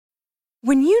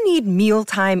When you need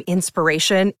mealtime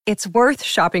inspiration, it's worth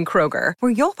shopping Kroger,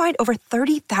 where you'll find over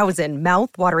 30,000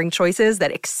 mouth-watering choices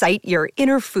that excite your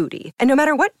inner foodie. And no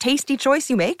matter what tasty choice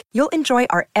you make, you'll enjoy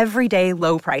our everyday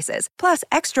low prices, plus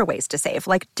extra ways to save,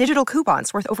 like digital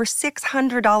coupons worth over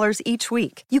 $600 each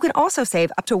week. You can also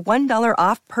save up to $1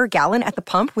 off per gallon at the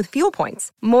pump with fuel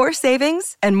points. More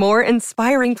savings and more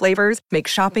inspiring flavors make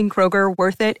shopping Kroger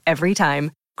worth it every time.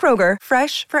 Kroger,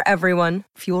 fresh for everyone.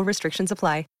 Fuel restrictions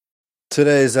apply.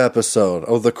 Today's episode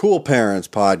of the Cool Parents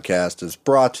Podcast is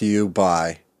brought to you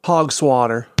by Hog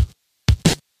Swatter.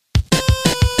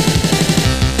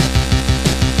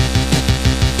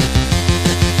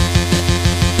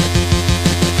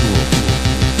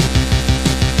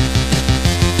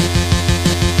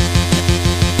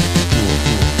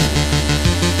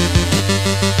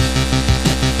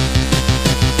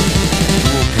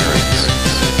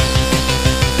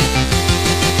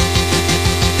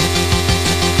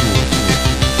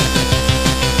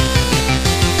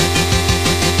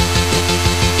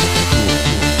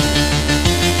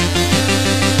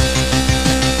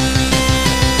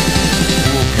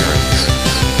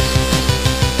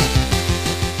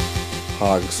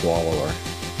 Hog Swallower.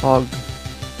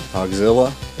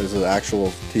 Hogzilla is an actual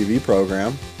TV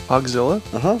program. Hogzilla?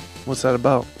 Uh-huh. What's that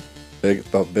about?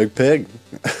 About Big Pig.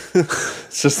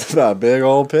 It's just about big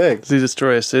old pigs. Does he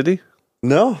destroy a city?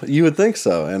 No, you would think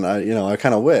so, and I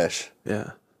kind of wish.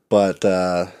 Yeah. But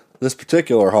this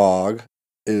particular hog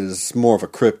is more of a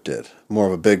cryptid, more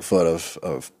of a Bigfoot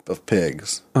of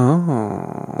pigs.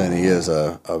 Oh. Than he is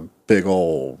a big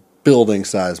old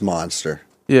building-sized monster.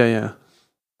 Yeah.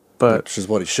 But which is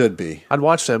what he should be. I'd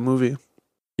watch that movie.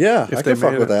 Yeah, if I could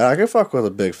fuck with that. I could fuck with a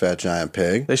big fat giant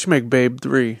pig. They should make Babe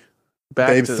 3.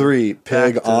 Babe 3,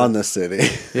 pig on the city.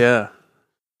 Yeah.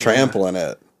 Trampling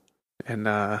it. And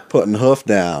putting hoof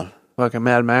down. Like a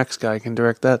Mad Max guy can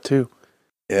direct that too.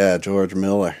 Yeah, George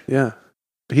Miller. Yeah.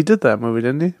 He did that movie,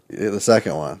 didn't he? Yeah, the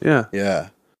second one. Yeah. Yeah.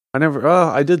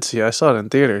 I did see it. I saw it in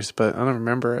theaters, but I don't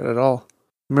remember it at all.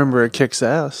 I remember it kicks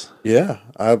ass. Yeah.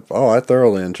 I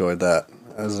thoroughly enjoyed that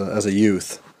as a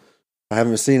youth. I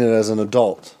haven't seen it as an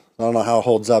adult. I don't know how it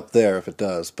holds up there if it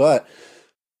does, but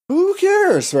who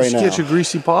cares right now? Get your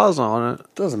greasy paws on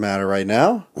it. Doesn't matter right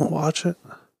now. We'll watch it.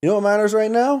 You know what matters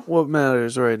right now? What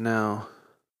matters right now?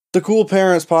 The Cool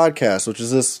Parents Podcast, which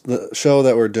is the show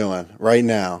that we're doing right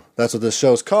now. That's what this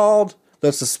show's called.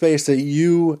 That's the space that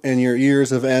you and your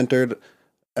ears have entered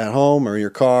at home or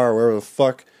your car or wherever the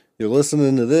fuck you're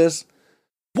listening to this.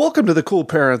 Welcome to the Cool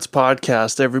Parents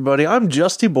Podcast, everybody. I'm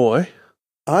Justy Boy.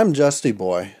 I'm Justy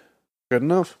Boy. Good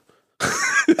enough.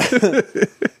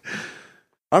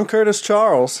 I'm Curtis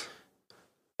Charles.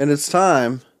 And it's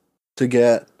time to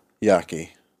get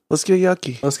yucky. Let's get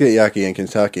yucky. Let's get yucky in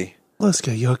Kentucky. Let's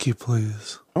get yucky,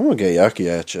 please. I'm going to get yucky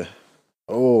at you.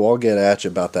 Oh, I'll get at you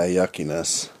about that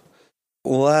yuckiness.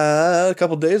 Well, a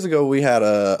couple days ago, we had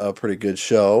a pretty good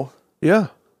show. Yeah.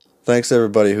 Thanks,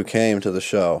 everybody who came to the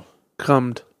show.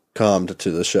 Come to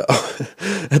the show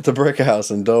at the Brick House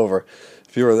in Dover.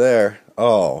 If you were there,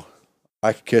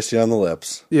 I could kiss you on the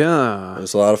lips. Yeah. It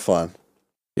was a lot of fun.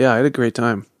 Yeah, I had a great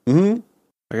time. Mm-hmm.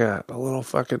 I got a little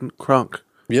fucking crunk.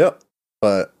 Yep.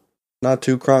 But not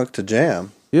too crunk to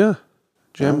jam. Yeah.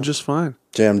 Jam just fine.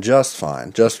 Jam just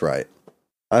fine. Just right.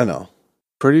 I know.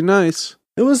 Pretty nice.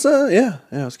 It was, it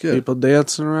was good. People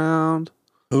dancing around.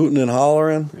 Hooting and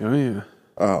hollering. Oh, yeah.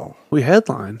 Oh. We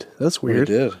headlined. That's weird.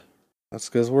 We did. That's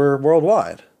because we're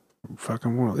worldwide.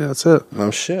 Fucking world. Yeah, that's it.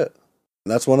 No shit.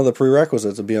 That's one of the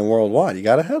prerequisites of being worldwide. You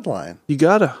got to headline. You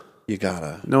gotta.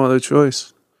 No other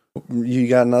choice. You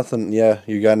got nothing. Yeah,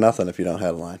 you got nothing if you don't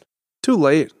headline. Too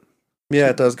late. Yeah,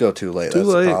 it does go too late. That's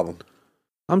the problem.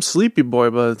 I'm sleepy boy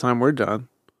by the time we're done.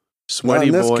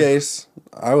 Sweaty boy. In this case,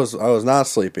 I was not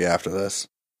sleepy after this.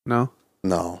 No?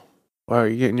 No. Why, are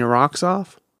you getting your rocks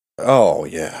off? Oh,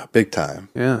 yeah. Big time.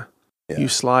 Yeah. You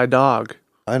sly dog.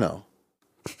 I know.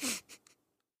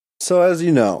 So, as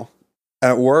you know,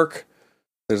 at work,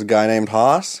 there's a guy named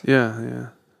Haas. Yeah.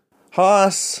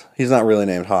 Haas, he's not really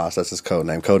named Haas. That's his code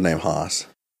name Haas.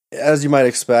 As you might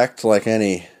expect, like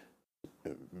any,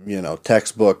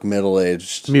 textbook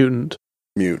middle-aged mutant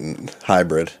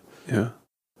hybrid. Yeah.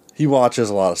 He watches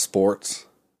a lot of sports.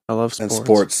 I love sports. And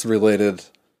sports-related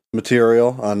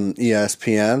material on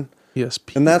ESPN.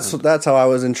 ESPN. And that's how I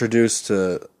was introduced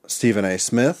to Stephen A.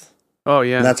 Smith. Oh,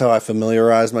 yeah. And that's how I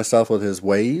familiarized myself with his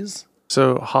ways.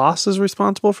 So Haas is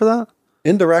responsible for that?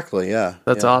 Indirectly, yeah.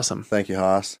 That's awesome. Thank you,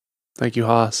 Haas. Thank you,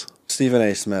 Haas. Stephen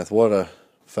A. Smith, what a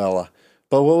fella.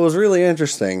 But what was really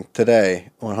interesting today,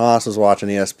 when Haas was watching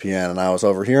ESPN and I was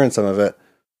overhearing some of it,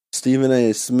 Stephen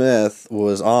A. Smith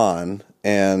was on,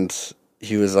 and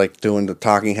he was like doing the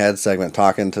talking head segment,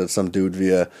 talking to some dude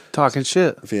via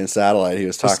satellite. He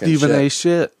was talking Stephen A.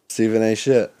 Shit. Stephen A.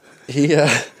 Shit. He,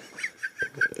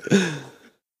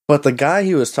 but the guy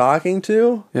he was talking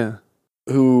to, Yeah.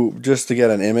 who, just to get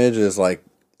an image, is like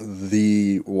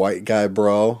the white guy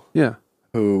bro. Yeah.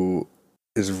 Who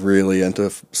is really into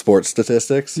sports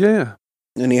statistics. Yeah.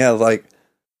 And he has like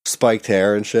spiked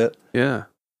hair and shit. Yeah.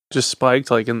 Just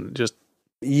spiked, like in just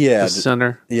the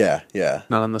center. Yeah.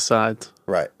 Not on the sides.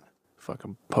 Right.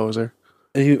 Fucking poser.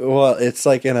 Well, it's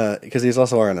like because he's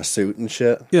also wearing a suit and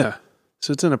shit. Yeah.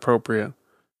 So it's inappropriate.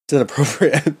 It's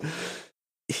inappropriate.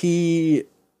 He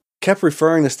kept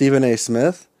referring to Stephen A.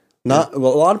 Smith.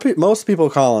 Most people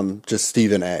call him just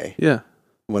Stephen A. Yeah.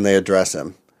 When they address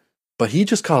him. But he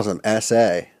just calls him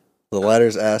S.A. The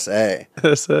letters S.A.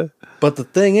 S.A. But the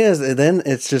thing is, then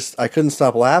it's just, I couldn't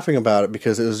stop laughing about it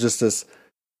because it was just this,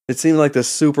 it seemed like this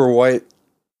super white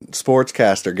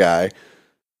sportscaster guy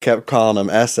kept calling him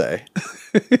S.A.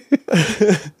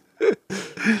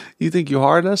 You think you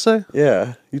hard, S.A.?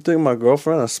 Yeah. You think my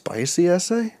girlfriend a spicy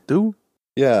S.A.? Do?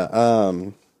 Yeah.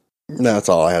 That's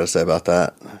all I had to say about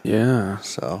that. Yeah.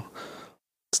 So.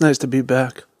 It's nice to be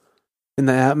back in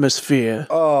the atmosphere.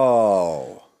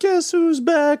 Oh. Guess who's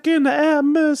back in the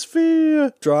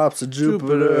atmosphere? Drops of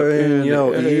Jupiter in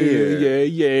your ear.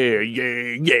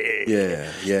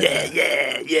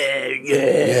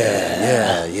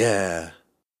 Yeah.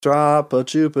 Drop a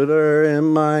Jupiter in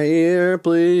my ear,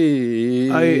 please.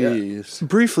 I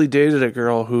briefly dated a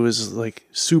girl who was like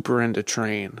super into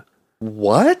Train.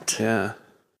 What? Yeah.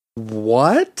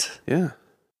 What? Yeah.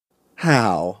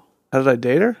 How? How did I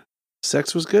date her?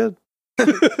 Sex was good.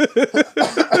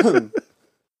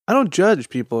 I don't judge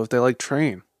people if they like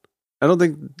Train. I don't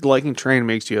think liking Train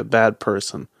makes you a bad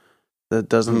person that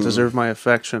doesn't deserve my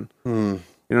affection. You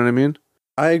know what I mean?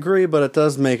 I agree, but it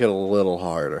does make it a little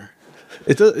harder.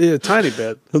 It does, a tiny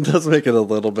bit. It does make it a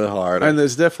little bit harder. And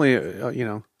there's definitely,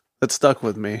 that stuck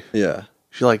with me. Yeah.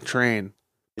 She liked Train.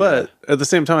 But at the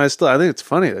same time, I think it's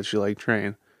funny that she liked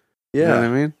Train. Yeah. You know what I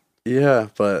mean? Yeah,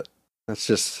 but that's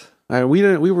just...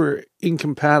 We were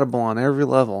incompatible on every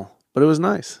level, but it was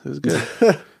nice. It was good.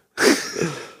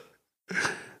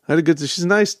 She's a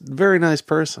nice, very nice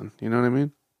person. You know what I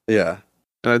mean? Yeah.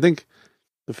 And I think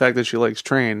the fact that she likes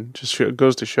Train just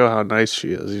goes to show how nice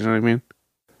she is. You know what I mean?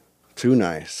 Too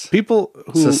nice. People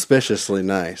who... Suspiciously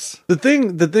nice. The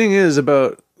thing is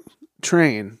about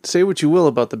Train, say what you will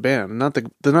about the band.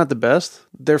 They're not the best.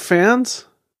 They're fans.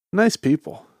 Nice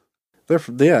people. They're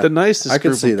the nicest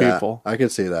group of people. I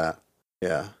could see that.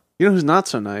 Yeah. You know who's not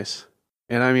so nice?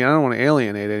 And I mean, I don't want to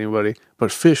alienate anybody,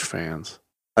 but Fish fans.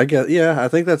 I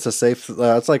think that's a safe...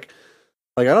 it's like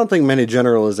I don't think many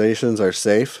generalizations are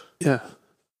safe. Yeah.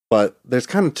 But there's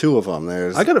kind of two of them.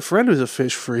 I got a friend who's a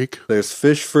Fish freak. There's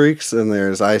Fish freaks and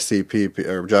there's ICP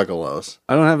or juggalos.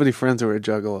 I don't have any friends who are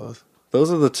juggalos.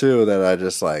 Those are the two that I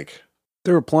just like...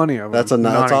 There were plenty of them.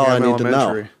 That's all I need to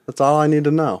know. That's all I need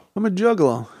to know. I'm a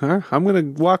juggalo. Huh? I'm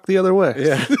going to walk the other way.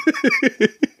 Yeah.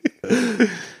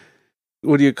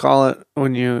 What do you call it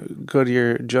when you go to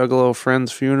your juggalo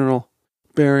friend's funeral?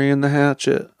 Burying the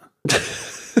hatchet.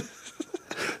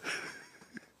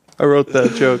 I wrote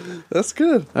that joke. That's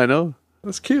good. I know.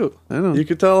 That's cute. I know. You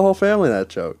could tell the whole family that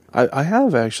joke. I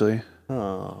have, actually.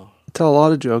 Oh. I tell a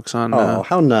lot of jokes on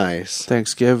how nice.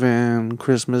 Thanksgiving,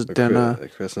 Christmas dinner.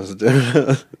 Christmas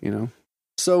dinner. You know.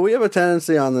 So we have a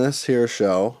tendency on this here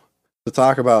show to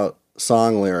talk about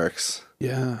song lyrics.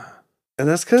 Yeah. And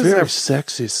that's because they're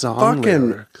sexy song fucking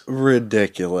lyrics.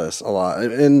 Ridiculous a lot.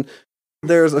 And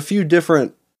there's a few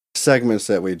different segments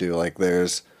that we do. Like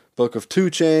there's Book of 2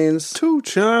 Chainz. 2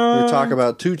 Chainz. We talk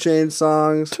about 2 Chainz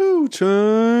songs. 2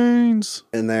 Chainz.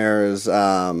 And there's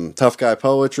Tough Guy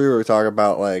Poetry, where we talk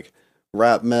about like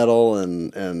rap metal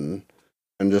and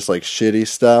just like shitty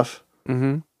stuff.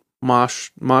 Mm-hmm. Mosh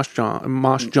Johns.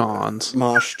 Mosh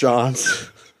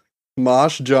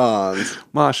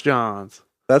Johns.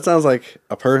 That sounds like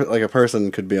a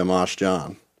person could be a Mosh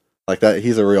John. Like that,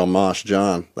 he's a real Mosh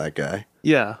John, that guy.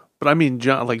 Yeah, but I mean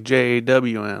John, like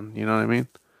J-A-W-N, you know what I mean?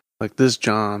 Like this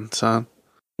John, son.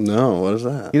 No, what is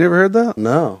that? You never heard that?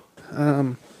 No.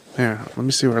 Here, let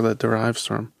me see where that derives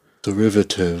from.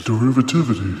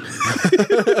 Derivativity.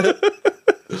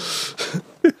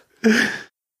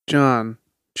 John,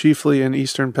 chiefly in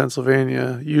eastern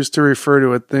Pennsylvania, used to refer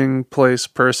to a thing, place,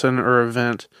 person, or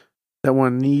event that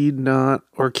one need not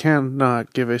or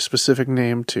cannot give a specific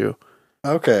name to.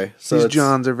 Okay. So these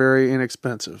Johns are very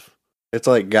inexpensive. It's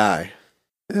like guy.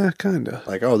 Yeah, kinda.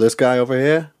 Like, oh, this guy over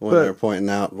here? When they're pointing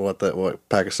out what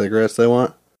pack of cigarettes they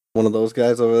want? One of those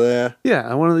guys over there?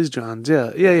 Yeah, one of these Johns.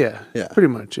 Yeah. Pretty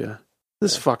much, yeah.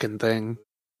 This fucking thing.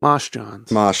 Mosh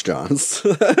Johns. Mosh Johns.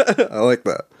 I like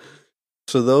that.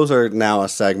 So those are now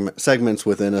segments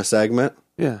within a segment.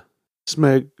 Yeah.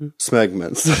 Smegments.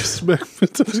 Smegments. I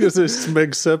was going to say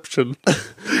smegception.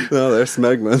 No, they're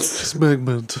smegments.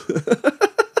 Smegment.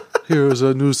 Here is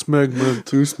a new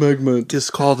smegment. New smegment. It's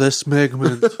called a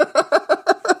smegment.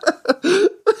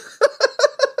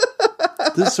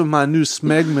 This is my new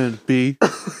smegment, B.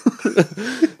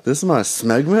 This is my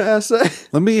smegment essay?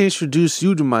 Let me introduce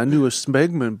you to my newest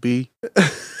smegment, B.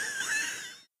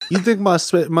 You think my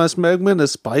smegment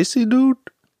is spicy, dude?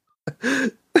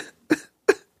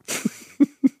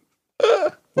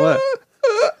 What?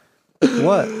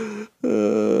 What?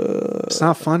 It's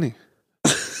not funny.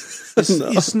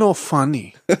 It's not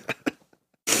funny.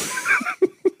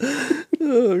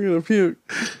 Oh, I'm gonna puke.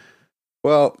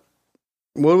 Well,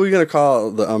 what are we gonna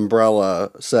call the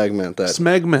umbrella segment? That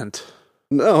Smegment.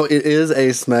 No, it is a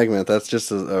smegment. That's just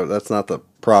that's not the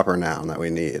proper noun that we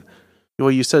need.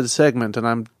 Well, you said segment, and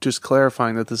I'm just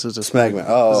clarifying that this is a Smegment.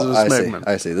 Oh,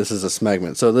 I see. This is a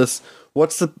smegment. So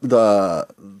what's the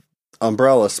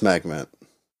umbrella smegment?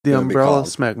 The umbrella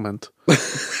smegment.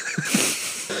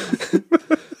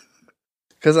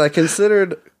 Because I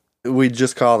considered we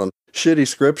just call them shitty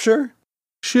scripture.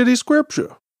 Shitty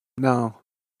scripture. No.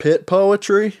 Pit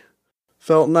poetry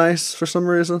felt nice for some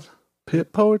reason.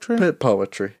 Pit poetry? Pit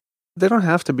poetry. They don't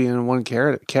have to be in one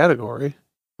category.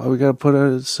 Why we gotta put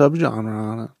a subgenre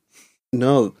on it?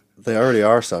 No, they already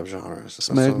are subgenres.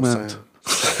 Smegment.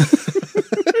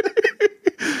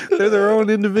 They're their own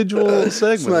individual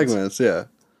segments. Segments, yeah.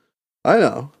 I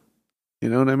know. You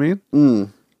know what I mean?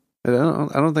 I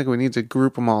don't think we need to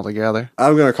group them all together.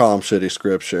 I'm going to call them shitty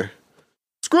scripture.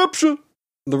 Scripture!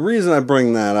 The reason I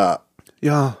bring that up.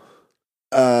 Yeah.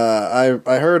 I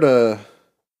heard a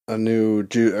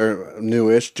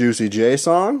newish Juicy J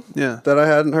song. Yeah. That I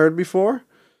hadn't heard before.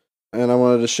 And I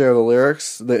wanted to share the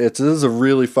lyrics. This is a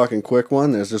really fucking quick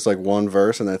one. There's just like one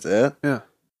verse and that's it. Yeah.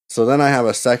 So then I have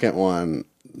a second one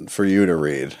for you to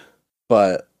read.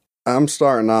 But I'm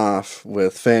starting off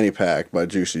with Fanny Pack by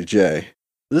Juicy J.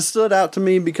 This stood out to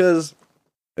me because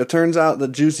it turns out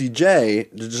that Juicy J,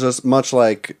 just much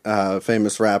like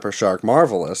famous rapper Shark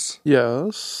Marvelous,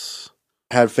 Yes.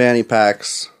 had fanny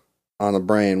packs on the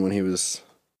brain when he was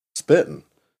spitting.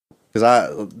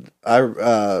 Because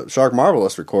Shark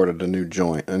Marvelous recorded a new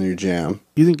jam.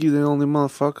 You think you're the only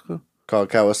motherfucker? Called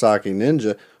Kawasaki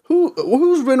Ninja.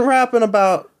 Who's been rapping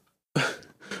about...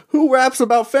 Who raps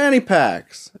about fanny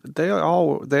packs? They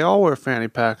all wear fanny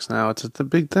packs now. It's a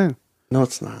big thing. No,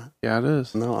 it's not. Yeah, it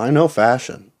is. No, I know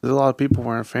fashion. There's a lot of people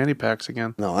wearing fanny packs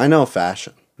again. No, I know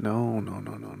fashion. No.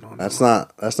 That's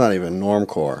not even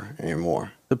normcore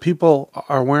anymore. The people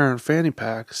are wearing fanny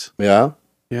packs. Yeah?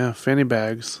 Yeah, fanny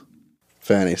bags.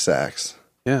 Fanny sacks.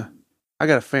 Yeah. I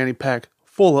got a fanny pack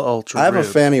full of Ultra I have Ribs.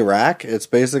 a fanny rack. It's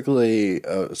basically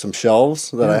some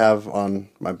shelves that I have on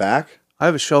my back. I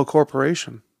have a shell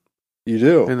corporation. You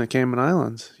do? In the Cayman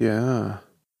Islands. Yeah.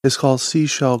 It's called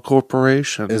Seashell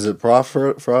Corporation. Is it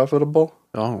profitable?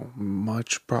 Oh,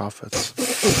 much profits.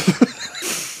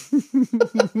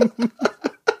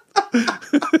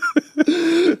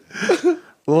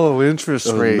 Low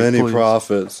interest rate. Many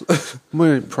profits.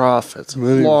 Many profits.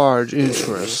 Large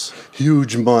interest.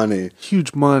 Huge money.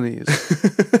 Huge monies.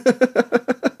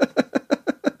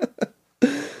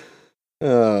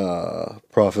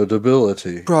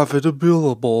 Profitability.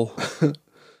 Profitabilible.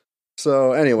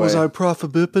 So anyway. Was I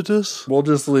profibipitous? We'll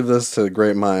just leave this to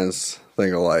great minds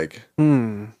think alike.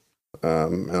 And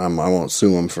I won't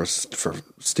sue him for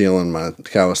stealing my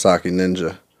Kawasaki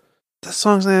Ninja. That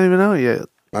song's not even out yet.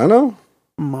 I know.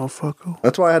 Motherfucker.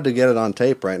 That's why I had to get it on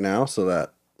tape right now, so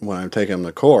that when I'm taking him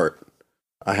to court,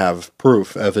 I have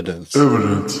proof, evidence.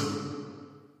 So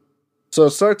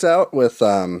it starts out with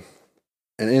an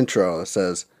intro that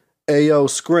says, Ayo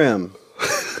Scrim.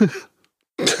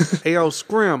 Ayo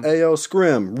Scrim. Ayo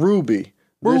Scrim. Ruby.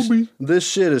 This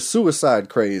shit is suicide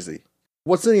crazy.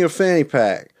 What's in your fanny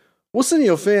pack? What's in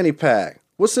your fanny pack?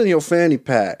 What's in your fanny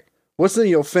pack? What's in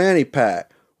your fanny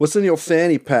pack? What's in your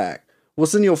fanny pack?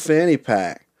 What's in your fanny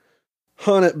pack?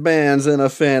 100 bands in a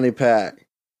fanny pack.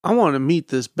 I want to meet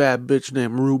this bad bitch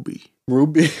named Ruby.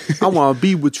 Ruby? I want to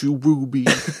be with you, Ruby.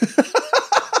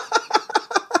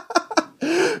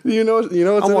 You know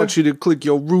what's I want you to click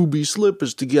your ruby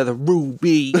slippers together,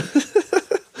 Ruby.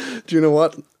 Do you know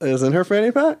what is in her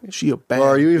fanny pack? She a bad Or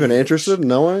are you even bitch. interested in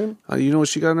knowing? You know what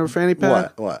she got in her fanny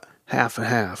pack? What? Half and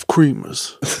half.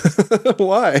 Creamers.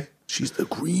 Why? She's the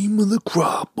cream of the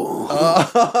crop.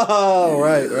 Oh,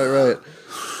 right.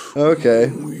 Okay.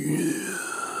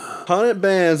 100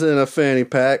 bands in a fanny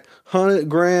pack. 100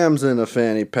 grams in a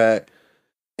fanny pack.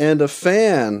 and a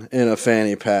fan in a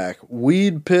fanny pack.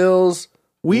 Weed pills.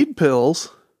 Weed pills?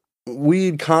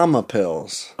 Weed comma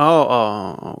pills.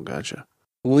 Oh, gotcha.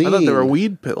 Lean. I thought there were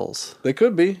weed pills. They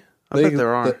could be. I bet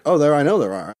there are. I know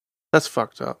there are. That's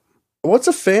fucked up. What's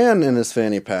a fan in his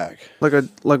fanny pack? Like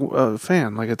a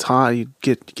fan. Like it's hot, you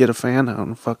get a fan out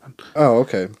and fucking. Oh,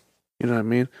 okay. You know what I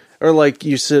mean? Or like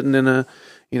you're sitting in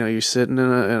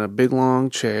a big long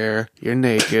chair. You're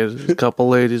naked. A couple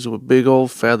ladies with big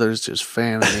old feathers just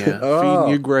fanning you, feeding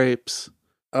you grapes.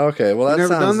 Okay, well You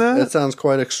never done that? That sounds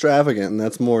quite extravagant, and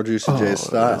that's more Juicy J's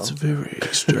style. That's very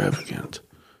extravagant.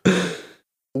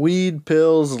 Weed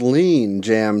pills, lean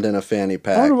jammed in a fanny I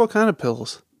pack. wonder what kind of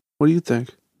pills. What do you think?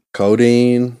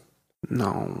 Codeine.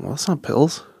 No, that's not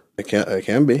pills. It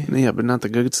can be. Yeah, but not the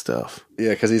good stuff. Yeah,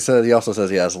 because he also says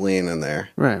he has lean in there,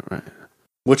 Right.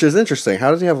 which is interesting.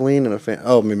 How does he have lean in a fan?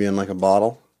 Oh, maybe in like a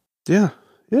bottle, Yeah.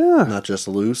 not just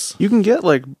loose. You can get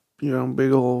like,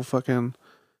 big old fucking.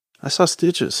 I saw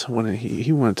stitches when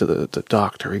he went to the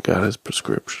doctor. He got his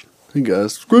prescription. He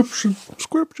got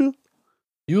prescription.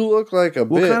 You look like a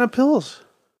What bit. kind of pills?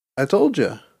 I told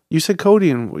you. You said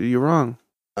codeine. You're wrong.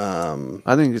 Oh,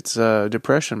 I think it's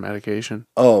depression medication.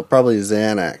 probably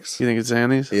Xanax. You think it's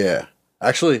Xannies? Yeah,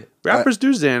 actually, Rappers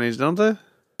do Xannies, don't they?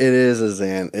 it is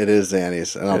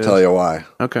Xannies, and I'll It tell is. you why.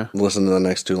 Okay. Listen to the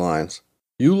next two lines.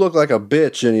 You look like a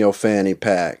bitch in your fanny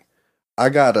pack. I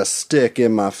got a stick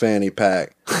in my fanny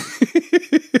pack.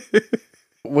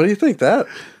 What do you think the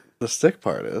stick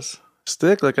part is?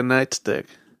 Stick like a nightstick.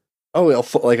 Oh,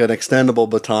 like an extendable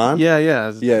baton? Yeah.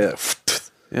 Yeah.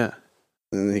 Yeah.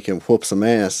 And he can whoop some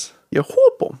ass. You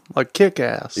whoop them like kick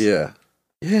ass. Yeah.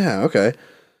 Yeah, okay.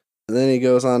 And then he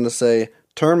goes on to say,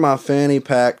 turn my fanny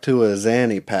pack to a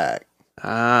zanny pack.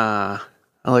 Ah,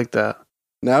 I like that.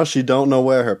 Now she don't know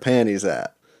where her panties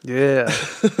at. Yeah.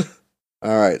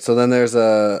 All right, so then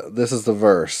this is the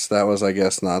verse. That was, I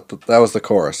guess, that was the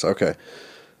chorus. Okay.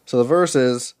 So the verse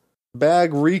is,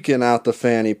 bag reeking out the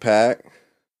fanny pack.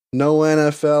 No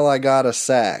NFL, I got a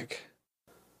sack.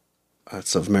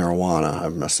 That's of marijuana,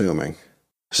 I'm assuming.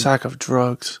 Sack of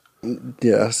drugs.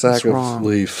 Yeah, a sack That's of wrong.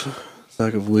 leaf.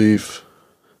 Sack of leaf.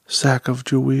 Sack of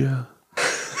Joea.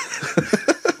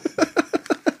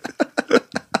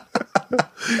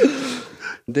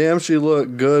 Damn, she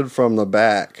looked good from the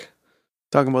back.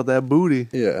 Talking about that booty.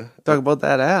 Yeah. Talking about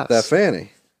that ass. That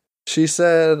fanny. She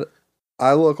said,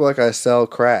 I look like I sell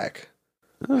crack.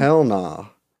 Oh. Hell nah.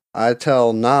 I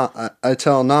tell nah,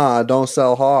 I don't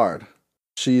sell hard.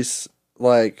 She's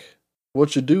like,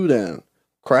 what you do then?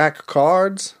 Crack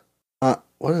cards?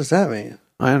 What does that mean?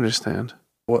 I understand.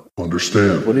 What?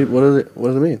 Understand. What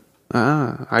does it mean?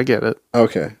 I get it.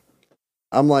 Okay.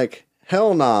 I'm like,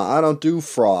 hell nah, I don't do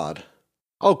fraud.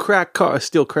 Oh,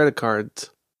 steal credit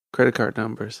cards. Credit card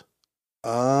numbers.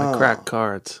 I crack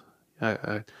cards.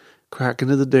 I crack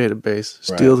into the database.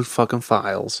 Steal the fucking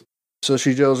files. So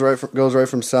she goes right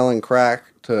from selling crack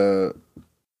to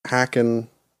hacking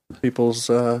people's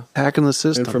Hacking the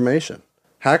system. information.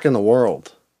 Hacking the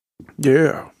world.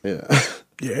 Yeah. Yeah.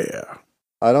 Yeah.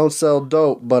 I don't sell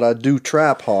dope, but I do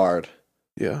trap hard.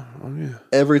 Yeah. Oh, yeah.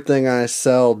 Everything I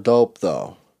sell dope,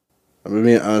 though. I'm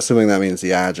assuming that means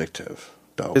the adjective.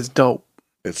 Dope. It's dope.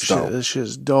 It's dope. This shit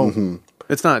is dope. Mm-hmm.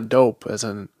 It's not dope as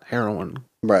in heroin.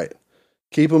 Right.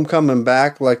 Keep them coming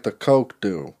back like the Coke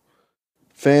do.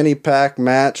 Fanny pack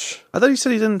match. I thought you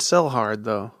said he didn't sell hard,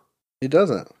 though. He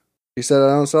doesn't. He said, I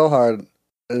don't sell hard,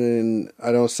 and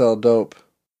I don't sell dope,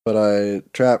 but I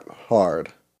trap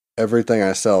hard. Everything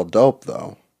I sell dope,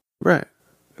 though. Right.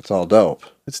 It's all dope,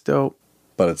 It's dope.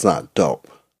 but it's not dope.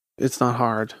 It's not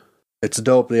hard. It's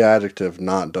dope, the adjective,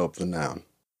 not dope, the noun.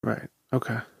 Right.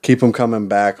 Okay. Keep them coming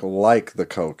back like the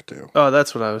Coke do. Oh,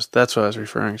 that's what I was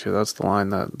referring to. That's the line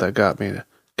that got me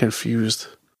confused.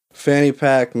 Fanny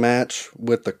pack match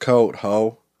with the coat,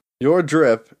 ho. Your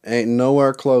drip ain't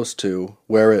nowhere close to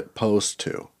where it posed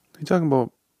to. You talking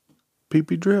about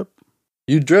pee-pee drip?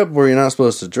 You drip where you're not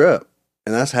supposed to drip,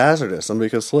 and that's hazardous. Somebody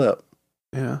could slip,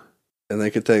 Yeah. and they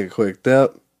could take a quick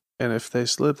dip. And if they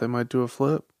slip, they might do a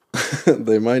flip.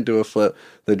 They might do a flip.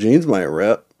 The jeans might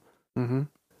rip, Mm-hmm.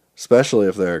 especially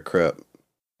if they're a crip.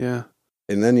 Yeah.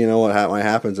 And then you know what might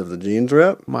happens if the jeans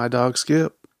rip? My dog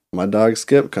Skip. My dog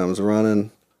Skip comes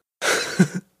running,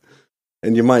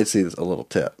 and you might see a little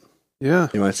tip. Yeah.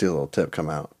 You might see a little tip come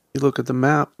out. You look at the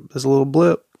map, there's a little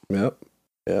blip. Yep.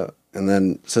 Yeah. And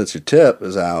then since your tip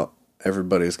is out,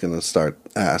 everybody's going to start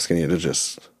asking you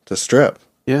to strip.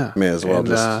 Yeah. May as well And,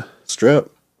 just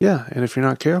strip. Yeah, and if you're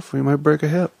not careful, you might break a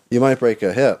hip. You might break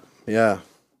a hip. Yeah.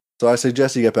 So I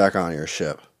suggest you get back on your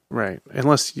ship. Right.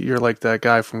 Unless you're like that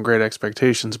guy from Great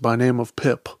Expectations by name of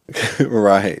Pip.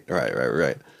 Right.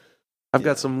 I've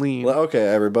got some lean. Well, okay,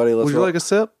 everybody, Would you like a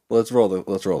sip? Let's roll the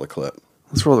clip.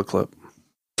 Let's roll the clip.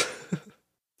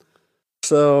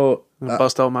 So I'm gonna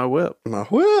bust out my whip. my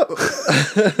whip.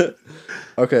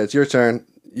 Okay, it's your turn.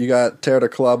 You got Tear the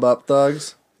Club Up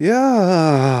Thugs.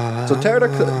 Yeah. So Tear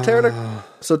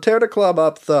the Club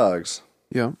Up Thugs.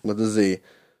 Yeah. With a Z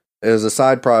is a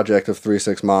side project of 3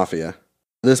 6 Mafia.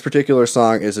 This particular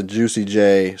song is a Juicy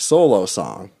J solo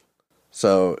song.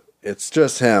 So it's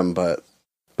just him, but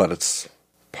it's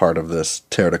part of this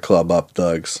Tear the Club Up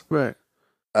Thugs. Right.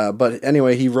 But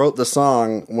anyway, he wrote the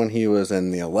song when he was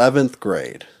in the 11th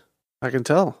grade. I can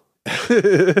tell.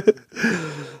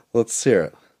 Let's hear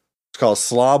it. It's called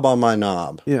Slob on My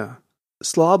Knob. Yeah.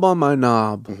 Slob on my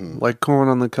knob, like corn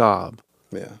on the cob.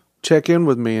 Yeah. Check in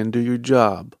with me and do your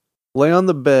job. Lay on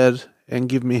the bed and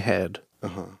give me head.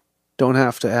 Don't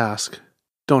have to ask.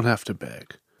 Don't have to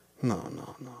beg.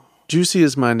 No. Juicy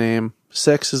is my name.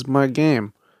 Sex is my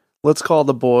game. Let's call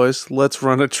the boys. Let's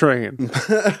run a train.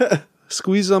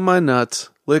 Squeeze on my nuts.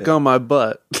 Lick on my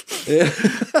butt.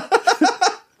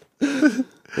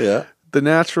 Yeah. The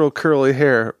natural curly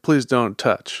hair, please don't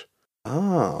touch.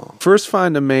 Oh. First,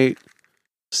 find a mate.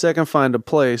 Second, find a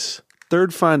place.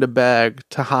 Third, find a bag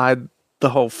to hide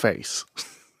the whole face.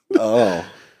 Oh.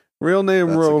 Real name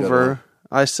That's a good one. Rover.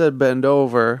 I said bend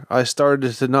over. I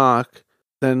started to knock.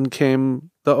 Then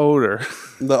came the odor.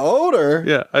 The odor?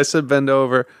 Yeah, I said bend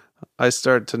over. I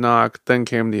started to knock. Then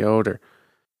came the odor.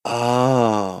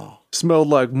 Oh. Smelled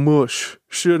like mush.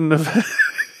 Shouldn't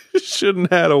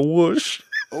had a whoosh.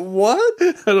 What?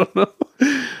 I don't know.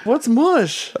 What's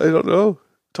mush? I don't know.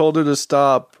 Told her to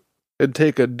stop and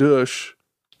take a douche.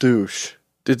 Douche.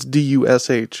 It's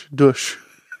D-U-S-H. Douche.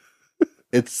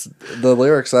 It's the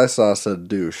lyrics I saw said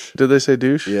douche. Did they say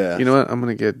douche? Yeah. You know what? I'm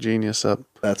going to get Genius up.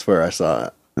 That's where I saw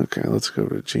it. Okay, let's go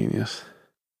to Genius.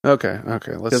 Okay,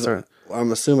 let's start.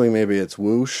 I'm assuming maybe it's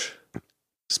whoosh.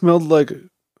 Smelled like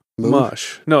Moosh?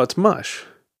 mush. No, it's mush.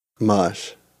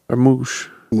 Mush. Or moosh.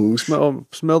 Moosh.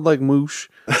 Smelled like moosh.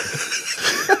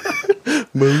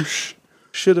 Moosh.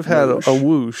 Should have had Moosh. a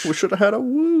whoosh. We should have had a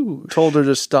whoosh. Told her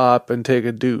to stop and take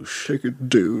a douche. Take a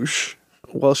douche.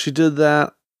 Well, she did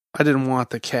that. I didn't want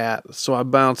the cat, so I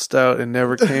bounced out and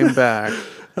never came back.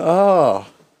 Oh.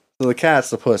 So the cat's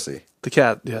the pussy. The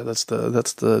cat, yeah, that's the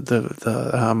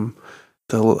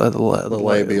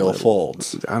labial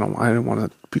folds. I didn't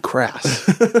want to be crass.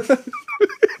 The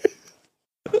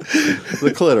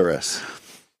clitoris.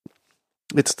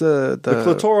 It's the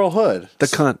clitoral hood. The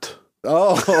cunt.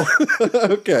 Oh,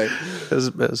 okay.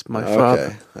 As my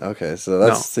father. Okay. So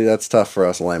that's tough for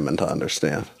us laymen to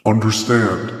understand.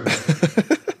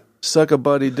 Suck a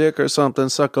buddy dick or something.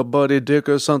 Suck a buddy dick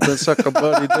or something. Suck a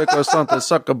buddy dick or something.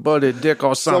 Suck a buddy dick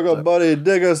or something. Suck a buddy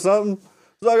dick or something.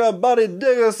 Suck a buddy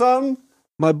dick or something.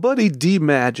 My buddy D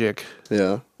Magic.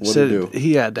 Yeah. What said did he do?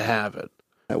 He had to have it.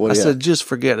 I said, just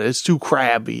forget it. It's too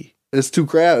crabby. It's too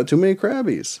many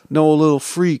crabbies. No little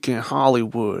freak in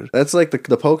Hollywood. That's like the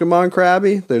Pokemon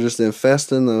Krabby. They're just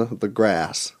infesting the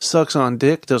grass. Sucks on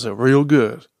dick, does it real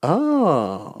good.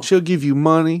 Oh. She'll give you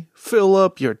money, fill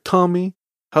up your tummy.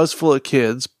 House full of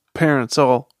kids, parents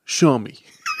all shummy.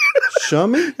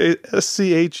 Shummy?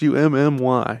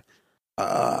 SCHUMMY.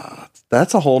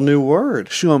 That's a whole new word.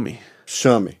 Shummy.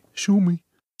 Shummy. Shummy.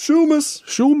 Shumus.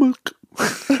 Shumuk.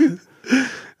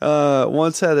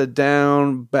 Once had a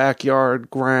down backyard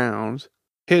ground.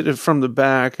 Hit it from the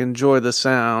back, enjoy the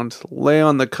sound. Lay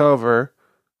on the cover,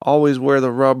 always wear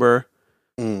the rubber.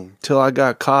 Till I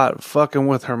got caught fucking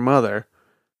with her mother.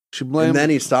 She blamed. And then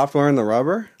he stopped wearing the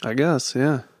rubber? I guess,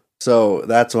 yeah. So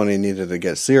that's when he needed to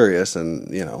get serious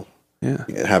and,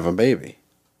 have a baby.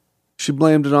 She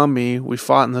blamed it on me. We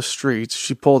fought in the streets.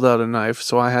 She pulled out a knife,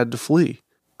 so I had to flee.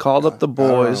 Called up the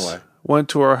boys, went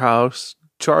to her house,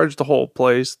 charged the whole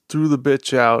place, threw the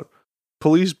bitch out.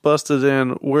 Police busted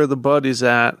in where the buddy's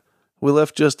at. We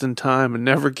left just in time and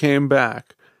never came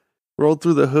back. Rolled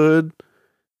through the hood,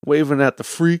 waving at the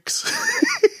freaks.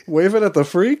 Waving at the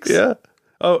freaks? Yeah.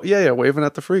 Oh, yeah, waving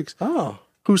at the freaks. Oh.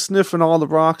 Who's sniffing all the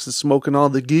rocks and smoking all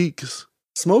the geeks?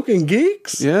 Smoking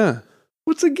geeks? Yeah.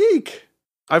 What's a geek?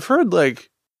 I've heard,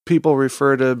 people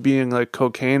refer to being,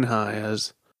 cocaine high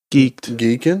as geeked.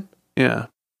 Geeking? Yeah.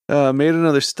 Made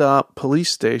another stop,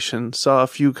 police station, saw a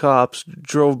few cops,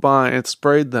 drove by and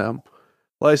sprayed them.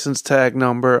 License tag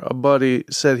number, a buddy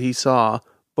said he saw.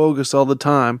 Bogus all the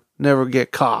time, never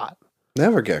get caught.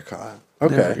 Never get caught.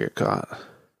 Okay. Never get caught.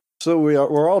 So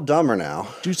we're all dumber now.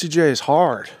 Juicy J is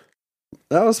hard.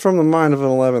 That was from the mind of an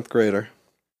 11th grader.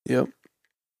 Yep.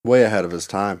 Way ahead of his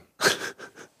time.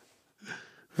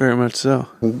 Very much so.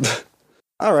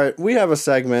 All right, we have a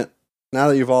segment. Now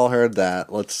that you've all heard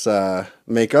that, let's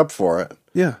make up for it.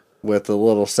 Yeah. With a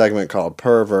little segment called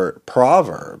Pervert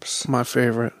Proverbs. My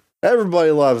favorite. Everybody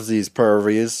loves these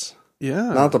pervies.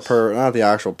 Yeah. Not the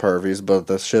actual pervies, but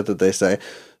the shit that they say.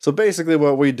 So basically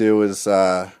what we do is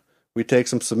we take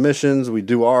some submissions, we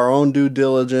do our own due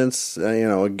diligence,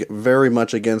 very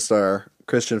much against our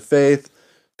Christian faith,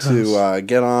 to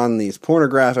get on these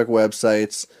pornographic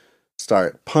websites,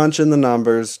 start punching the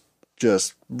numbers,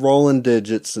 just rolling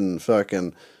digits and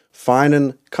fucking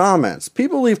finding comments.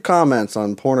 People leave comments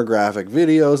on pornographic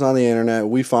videos on the internet.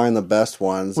 We find the best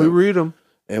ones. We read them.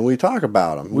 And we talk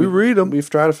about them. We read them. We've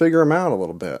tried to figure them out a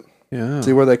little bit. Yeah.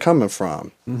 See where they're coming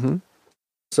from. Mm-hmm.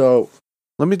 So,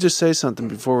 let me just say something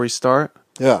before we start.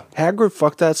 Yeah. Hagrid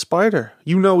fucked that spider.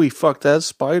 You know he fucked that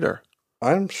spider.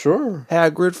 I'm sure.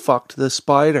 Hagrid fucked the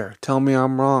spider. Tell me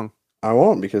I'm wrong. I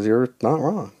won't, because you're not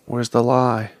wrong. Where's the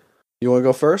lie? You want to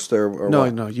go first, or no,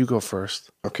 what? No, you go first.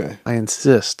 Okay. I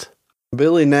insist.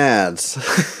 Billy Nads.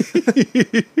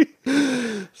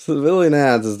 So Billy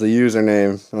Nads is the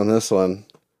username on this one.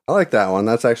 I like that one.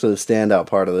 That's actually the standout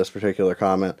part of this particular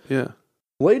comment. Yeah.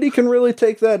 Lady can really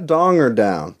take that donger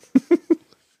down.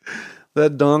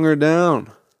 That donger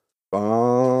down.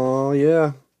 Oh,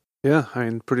 yeah. Yeah, I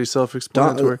mean, pretty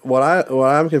self-explanatory. What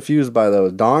I'm confused by,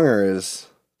 though, donger is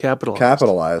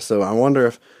capitalized. So I wonder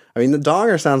if, the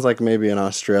donger sounds like maybe an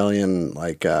Australian,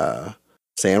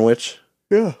 sandwich.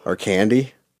 Yeah. Or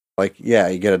candy. You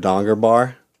get a donger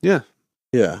bar. Yeah.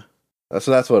 Yeah. That's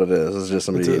what it is. It's just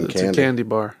somebody eating candy. It's a candy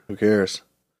bar. Who cares?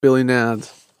 Billy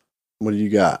Nads. What do you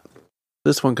got?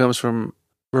 This one comes from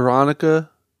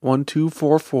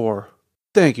Veronica1244.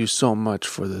 Thank you so much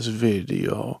for this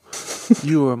video.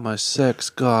 You are my sex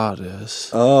goddess.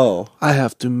 Oh. I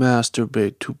have to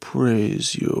masturbate to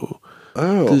praise you.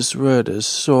 Oh. This red is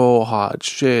so hot.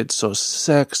 Shade so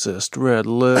sexist. Red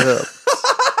lip.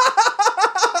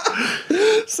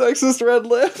 Sexist red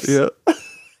lips? Yeah.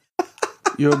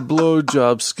 Your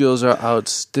blowjob skills are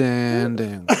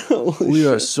outstanding. We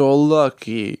are so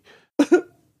lucky.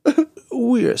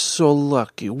 We are so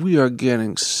lucky. We are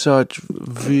getting such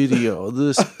video.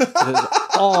 This is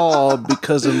all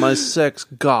because of my sex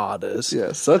goddess.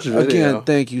 Yeah, such video. Again,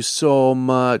 thank you so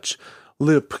much.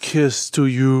 Lip kiss to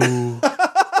you.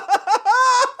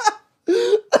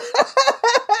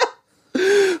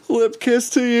 Lip kiss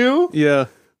to you? Yeah.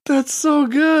 That's so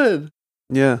good.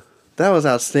 Yeah. That was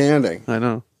outstanding. I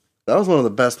know. That was one of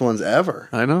the best ones ever.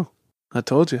 I know. I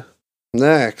told you.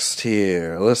 Next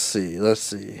here. Let's see.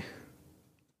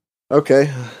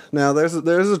 Okay. Now there's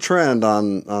a trend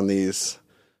on these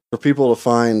for people to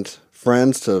find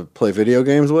friends to play video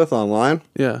games with online.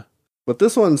 Yeah. But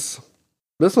this one's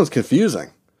confusing.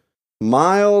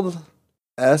 Mild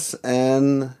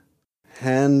SN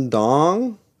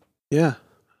Hendong? Yeah.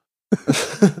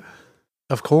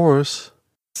 Of course.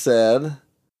 Said,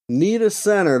 need a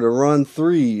center to run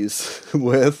threes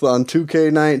with on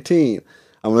 2K19.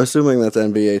 I'm assuming that's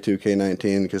NBA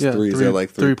 2K19 because threes are like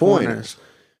three-pointers.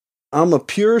 I'm a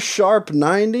pure sharp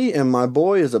 90 and my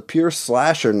boy is a pure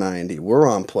slasher 90. We're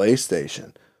on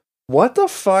PlayStation. What the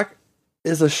fuck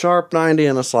is a sharp 90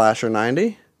 and a slasher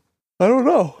 90? I don't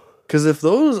know. Because if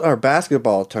those are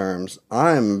basketball terms,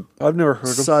 I've never heard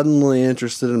of suddenly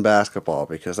interested in basketball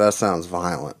because that sounds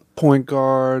violent. Point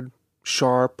guard,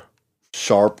 sharp.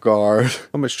 Sharp guard.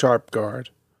 I'm a sharp guard.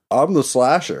 I'm the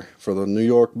slasher for the New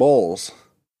York Bulls.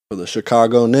 For the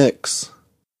Chicago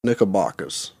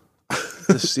Knickerbockers.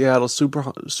 The Seattle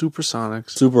Supersonics.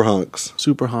 Super Hunks.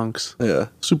 Super Hunks. Yeah.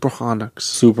 Super Honks.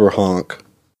 Super Honk.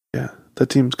 Yeah, that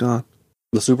team's gone.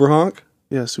 The Super Honk?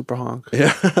 Yeah, Super Honk.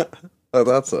 Yeah. I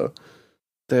thought so.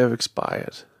 They have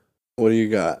expired. What do you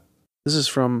got? This is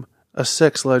from a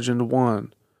Sex Legend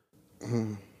 1.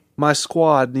 My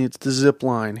squad needs the zip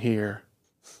line here.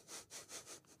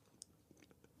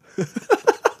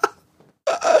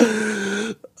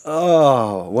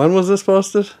 Oh, when was this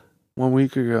posted? 1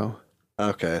 week ago.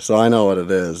 Okay, so I know what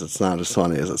it is. It's not as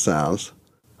funny as it sounds.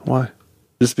 Why?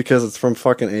 Just because it's from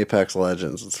fucking Apex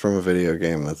Legends. It's from a video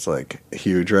game that's like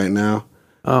huge right now.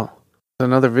 Oh,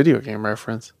 another video game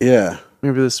reference. Yeah.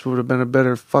 Maybe this would have been a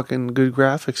better fucking good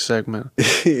graphics segment.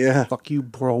 Yeah. Fuck you,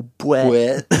 bro.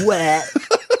 Wet.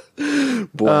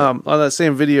 On that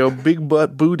same video, Big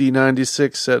Butt Booty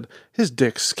 96 said, his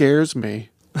dick scares me.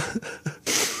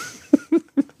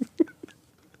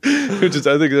 Which is,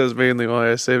 I think that's mainly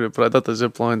why I saved it, but I thought the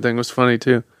zipline thing was funny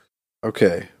too.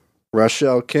 Okay.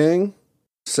 Rochelle King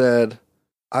said,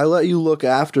 I let you look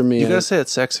after me. You gotta say it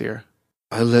sexier.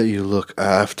 I let you look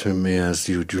after me as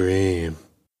you dream.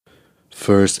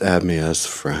 First add me as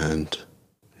friend.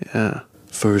 Yeah.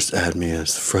 First add me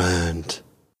as friend,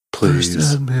 please.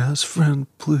 First add me as friend,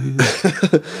 please.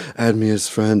 Add me as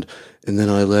friend, and then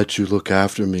I let you look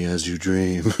after me as you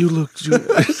dream. You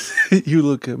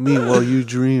look at me while you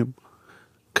dream.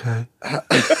 Okay.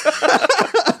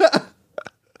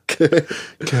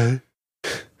 Okay.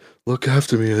 Look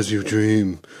after me as you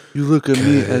dream. You look at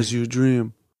me as you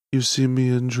dream. You see me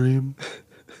and dream.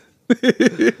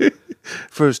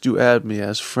 First you add me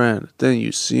as friend, then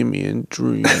you see me and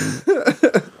dream.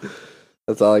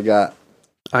 That's all I got.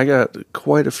 I got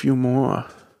quite a few more.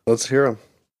 Let's hear them.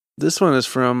 This one is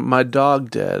from My Dog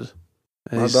Dead.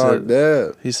 And My dog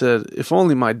dead. He said, if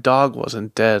only my dog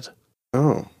wasn't dead.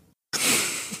 Oh.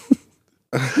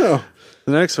 Oh.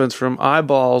 The next one's from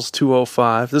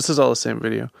Eyeballs205. This is all the same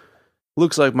video.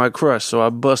 Looks like my crush, so I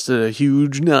busted a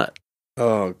huge nut.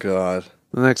 Oh, God.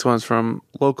 The next one's from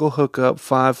Local Hookup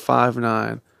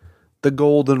 559. The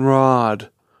golden rod.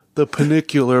 The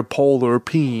panicular polar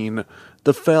peen.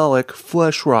 The phallic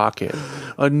flesh rocket.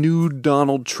 A nude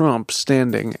Donald Trump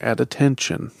standing at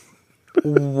attention.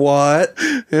 What?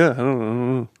 Yeah, I don't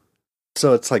know.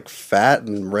 So it's like fat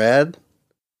and red?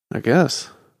 I guess.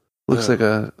 Looks like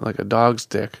a dog's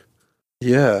dick.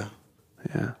 Yeah.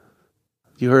 Yeah.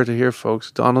 You heard it here,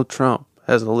 folks. Donald Trump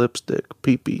has a lipstick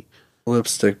pee-pee.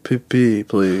 Lipstick pee-pee,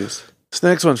 please. This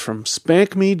next one's from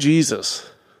Spank Me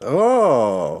Jesus.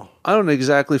 Oh. I don't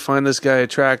exactly find this guy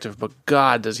attractive, but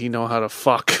God, does he know how to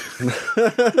fuck.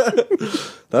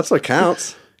 That's what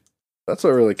counts. That's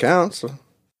what really counts.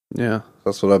 Yeah.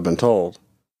 That's what I've been told.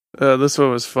 This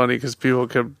one was funny because people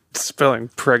kept spelling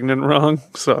pregnant wrong.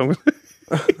 So I'm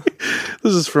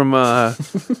this is from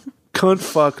Cunt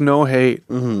Fuck No Hate.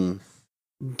 Mm-hmm.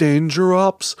 Danger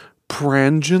Ops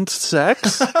Prangent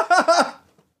Sex?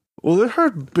 Will it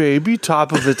hurt baby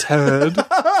top of its head?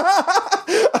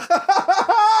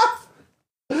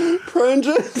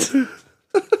 Prangent?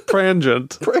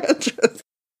 Prangent. Prangent.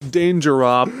 Danger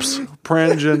Ops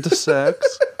Prangent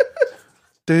Sex.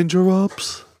 Danger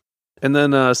Ops. And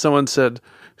then someone said,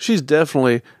 she's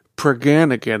definitely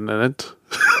preganigan in it.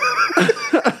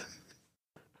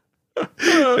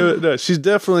 No, she's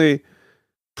definitely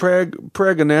pregnant.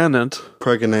 Pregnant.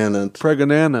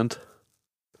 Pregnant.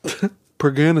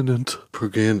 Pregnant.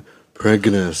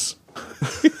 Pregnus.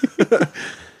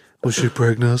 Was she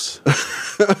pregnant?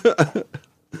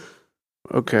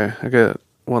 Okay, I got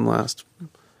one last.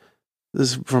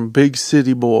 This is from Big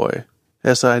City Boy.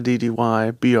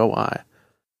 SIDDYBOI.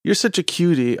 You're such a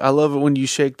cutie. I love it when you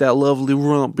shake that lovely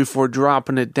rump before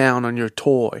dropping it down on your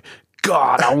toy.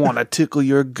 God, I want to tickle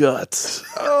your guts.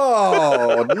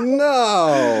 Oh,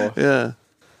 no. Yeah.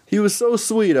 He was so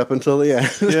sweet up until the end.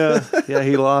 Yeah,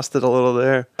 he lost it a little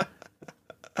there.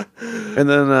 And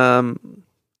then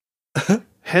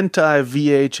Hentai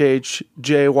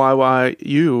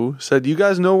VHHJYYU said, you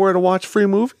guys know where to watch free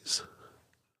movies?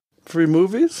 Free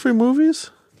movies? Free movies?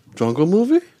 Jungle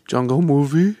movie? Jungle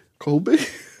movie? Colby?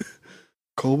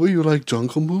 Colby, you like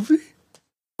Jungle movie?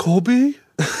 Colby?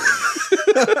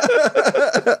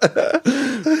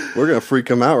 We're going to freak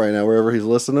him out right now wherever he's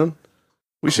listening.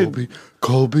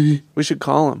 Colby. We should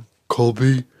call him.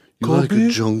 Colby, you like a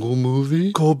jungle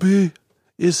movie? Colby,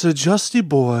 it's a Justy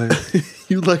Boy.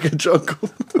 You like a jungle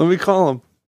movie? Let me call him.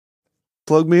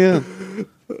 Plug me in.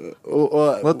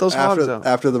 Let those hogs out.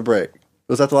 After the break.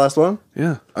 Was that the last one?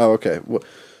 Yeah. Oh, okay. Well,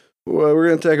 we're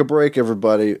going to take a break,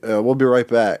 everybody. We'll be right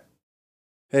back.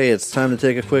 Hey, it's time to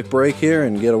take a quick break here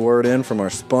and get a word in from our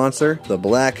sponsor, the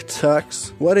Black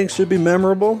Tux. Weddings should be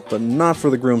memorable, but not for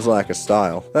the groom's lack of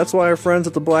style. That's why our friends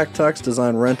at the Black Tux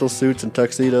design rental suits and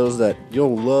tuxedos that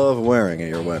you'll love wearing at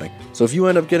your wedding. So if you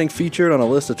end up getting featured on a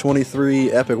list of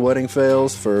 23 epic wedding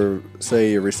fails for,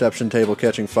 say, your reception table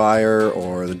catching fire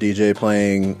or the DJ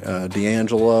playing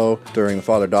D'Angelo during the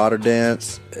father-daughter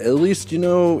dance, at least you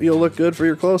know you'll look good for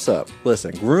your close-up.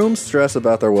 Listen, grooms stress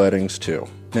about their weddings too.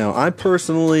 Now, I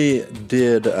personally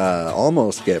did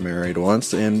almost get married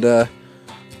once, and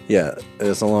yeah,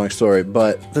 it's a long story,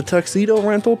 but the tuxedo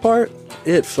rental part,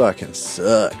 it fucking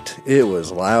sucked. It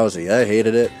was lousy. I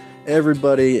hated it.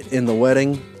 Everybody in the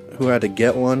wedding who had to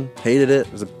get one hated it.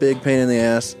 It was a big pain in the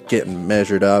ass getting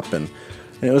measured up, and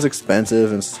it was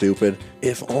expensive and stupid.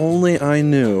 If only I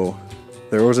knew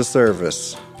there was a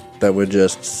service that would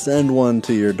just send one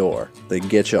to your door. They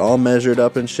get you all measured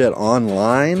up and shit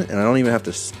online, and I don't even have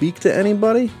to speak to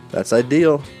anybody. That's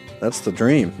ideal. That's the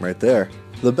dream right there.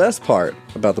 The best part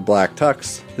about the Black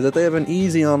Tux is that they have an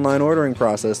easy online ordering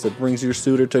process that brings your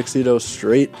suit or tuxedo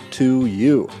straight to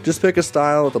you. Just pick a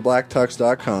style at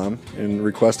theblacktux.com and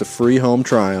request a free home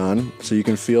try-on so you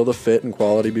can feel the fit and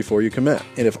quality before you commit.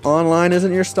 And if online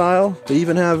isn't your style, they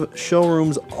even have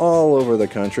showrooms all over the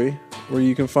country where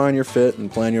you can find your fit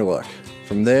and plan your look.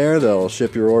 From there, they'll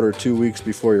ship your order 2 weeks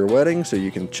before your wedding so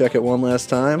you can check it one last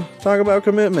time. Talk about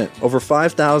commitment. Over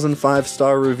 5,000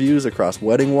 5-star reviews across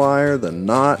Wedding Wire, The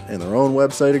Knot, and their own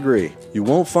website agree. You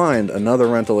won't find another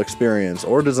rental experience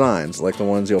or designs like the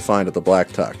ones you'll find at the Black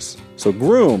Tux. So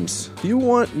grooms, if you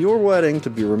want your wedding to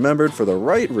be remembered for the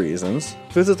right reasons,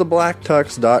 visit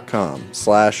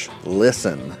theblacktux.com/listen.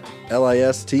 LISTEN.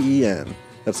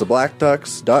 That's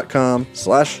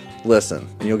theblacktux.com/listen.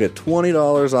 And you'll get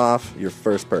 $20 off your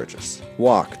first purchase.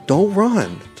 Walk, don't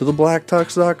run to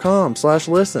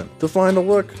theblacktux.com/listen to find a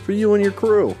look for you and your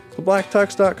crew.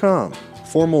 Theblacktux.com.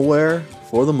 Formal wear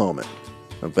for the moment.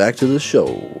 Now back to the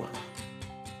show.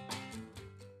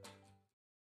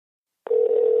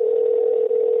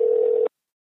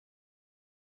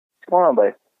 What's going on,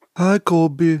 buddy? Hi,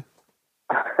 Colby.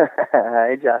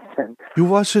 Hi, Justin. You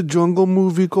watch a Jungle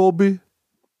movie, Colby?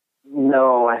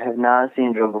 No, I have not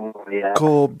seen Jungle movie yet.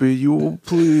 Colby, you will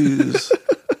please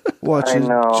watch I a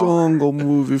know. Jungle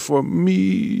movie for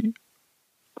me.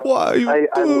 Why you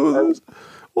do this?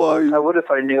 Why I you, would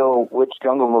if I knew which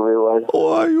Jungle movie it was.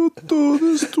 why you do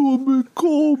this to me,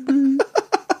 Colby?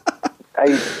 I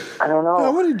don't know.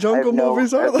 How many Jungle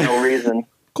movies are I have there? no reason.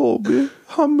 Colby,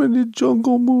 how many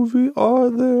Jungle movies are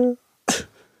there?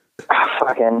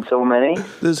 Fucking so many.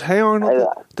 There's Hey Arnold.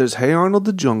 There's Hey Arnold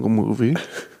the Jungle movie,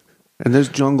 and there's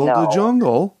Jungle the No.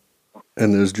 Jungle.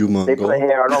 And there's They play Jumango.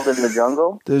 Hey Arnold in the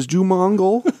Jungle. There's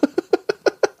Jumangle.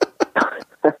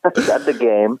 That's a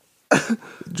game.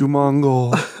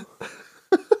 Jumangle.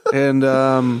 And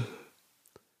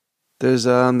there's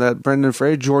that Brendan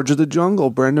Fraser, George of the Jungle,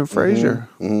 Brendan Fraser.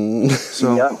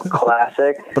 So, Yep,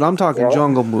 classic. but I'm talking Yeah.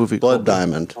 Jungle movie. Blood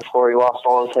Diamond. Before he lost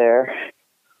all his hair.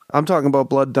 I'm talking about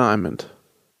Blood Diamond.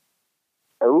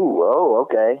 Oh,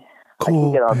 okay. I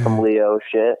can get on some Leo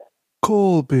shit.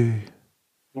 Colby,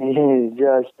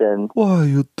 Justin. why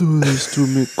you do this to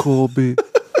me, Colby?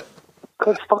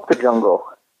 Cause fuck the jungle.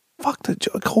 Fuck the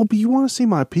Colby. You want to see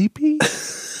my pee-pee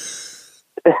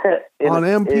on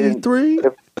MP3?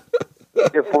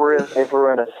 If we're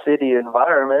in a city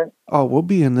environment. Oh, we'll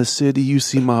be in the city. You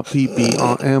see my pee-pee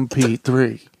on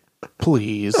MP3,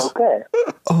 please. Okay.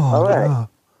 Oh, All right. yeah.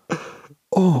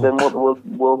 Oh, Then we'll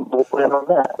plan on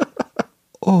that.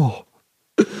 oh.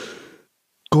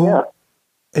 Go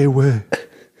Yeah. away.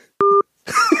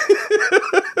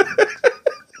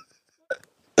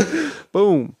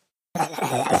 Boom.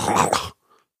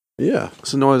 Yeah.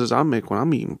 It's the noises I make when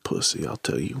I'm eating pussy, I'll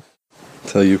tell you.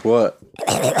 Tell you what.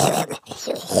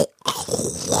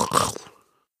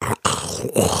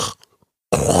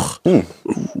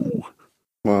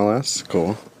 Well, that's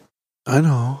cool. I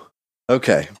know.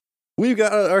 Okay. We've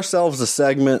got ourselves a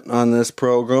segment on this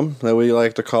program that we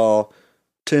like to call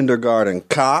Kindergarten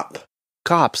Cop.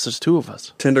 Cops, there's two of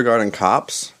us. Kindergarten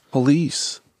Cops.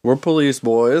 Police. We're police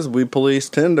boys. We police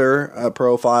Tinder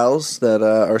profiles that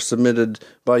are submitted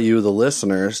by you, the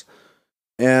listeners.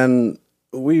 And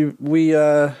we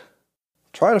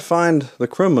try to find the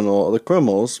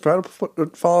criminals. Try to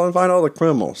follow and find all the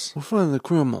criminals. We'll find the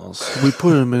criminals. We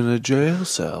put them in a jail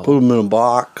cell. Put them in a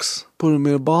box. Put them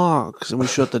in a box, and we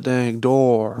shut the dang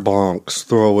door. Bonks.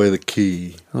 Throw away the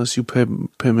key. Unless you pay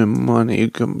me money,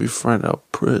 you can be friend out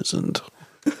prisoned.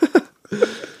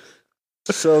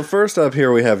 So first up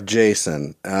here we have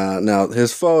Jason. Now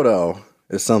his photo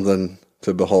is something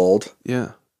to behold.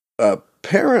 Yeah.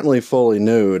 Apparently fully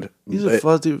nude. He's a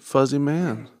fuzzy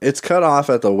man. It's cut off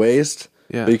at the waist,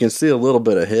 Yeah. but you can see a little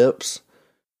bit of hips,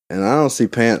 and I don't see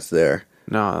pants there.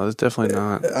 No, it's definitely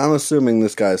not. I'm assuming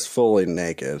this guy's fully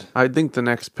naked. I think the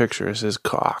next picture is his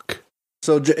cock.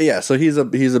 So so he's a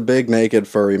big naked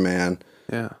furry man.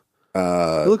 Yeah. He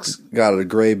looks- got a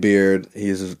gray beard.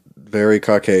 He's very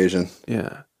Caucasian.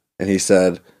 Yeah. And he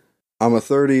said, I'm a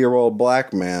 30-year-old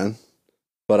black man,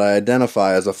 but I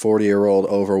identify as a 40-year-old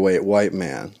overweight white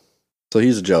man. So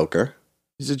he's a joker.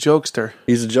 He's a jokester.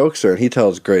 He's a jokester, and he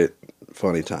tells great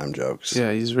funny time jokes.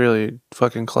 Yeah, he's really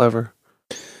fucking clever.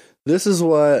 This is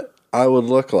what I would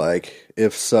look like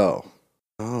if so.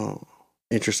 Oh,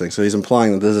 interesting. So he's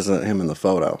implying that this isn't him in the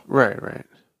photo. Right, right.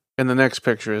 And the next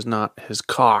picture is not his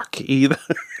cock either.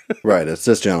 Right, it's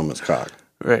this gentleman's cock.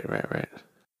 Right.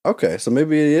 Okay, so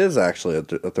maybe he is actually a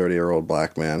 30-year-old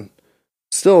black man.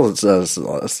 Still, it's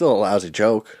still a lousy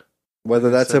joke, whether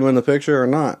that's him in the picture or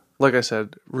not. Like I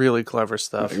said, really clever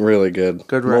stuff. Really good.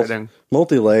 Good writing.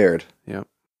 Multi-layered. Yep.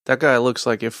 That guy looks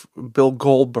like if Bill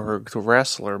Goldberg, the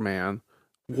wrestler man,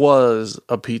 was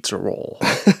a pizza roll.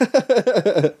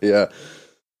 Yeah.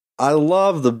 I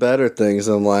love the better things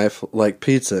in life, like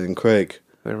pizza and Craig.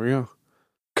 There we go.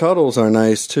 Cuddles are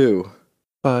nice too.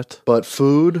 But But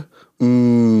food?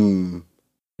 Mmm.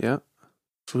 Yeah.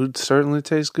 Food certainly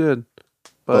tastes good,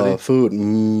 buddy. Food.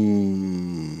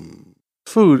 Mmm.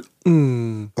 Food.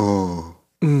 Mmm. Oh.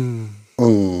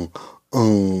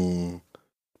 Mmm.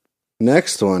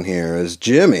 Next one here is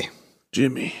Jimmy.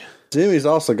 Jimmy. Jimmy's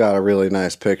also got a really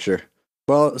nice picture.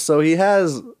 Well, so he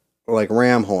has like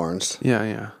ram horns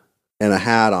Yeah. and a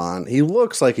hat on. He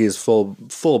looks like he's full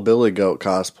Billy Goat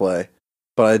cosplay,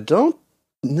 but I don't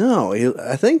know.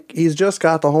 I think he's just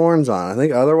got the horns on. I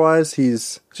think otherwise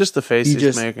he's Just the face he he's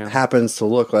just making. happens to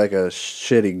look like a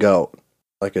shitty goat,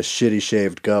 like a shitty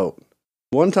shaved goat.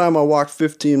 One time I walked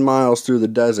 15 miles through the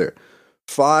desert.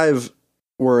 5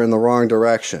 were in the wrong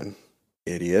direction.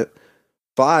 Idiot.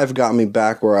 5 got me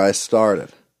back where I started.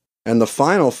 And the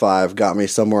final 5 got me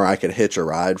somewhere I could hitch a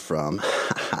ride from.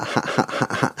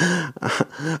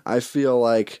 I feel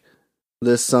like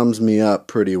this sums me up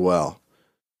pretty well.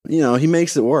 You know, he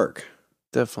makes it work.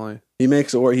 Definitely. He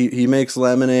makes it work. He makes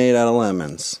lemonade out of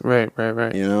lemons. Right.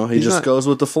 You know, he just goes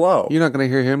with the flow. You're not going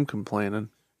to hear him complaining.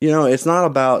 You know, it's not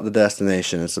about the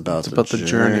destination. It's about the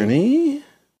journey.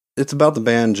 It's about the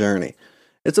band Journey.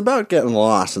 It's about getting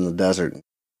lost in the desert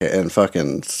and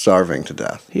fucking starving to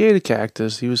death. He ate a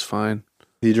cactus. He was fine.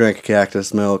 He drank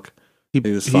cactus milk. He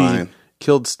was fine.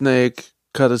 Killed snake,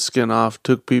 cut his skin off,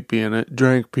 took pee-pee in it,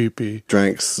 drank pee-pee.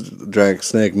 Drank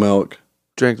snake milk.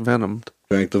 Drank venom.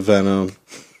 Drank the venom.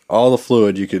 All the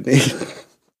fluid you could need.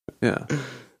 Yeah.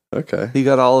 Okay. He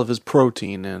got all of his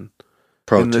protein in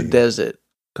the desert.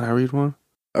 Can I read one?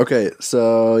 Okay,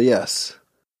 so yes.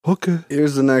 Okay.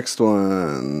 Here's the next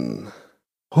one.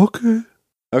 Okay.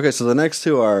 Okay, so the next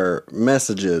 2 are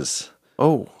messages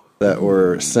that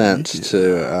were sent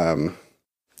to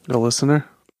a listener.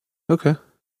 Okay.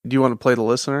 Do you want to play the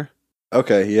listener?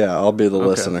 Okay, yeah, I'll be the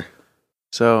listener.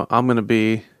 So I'm going to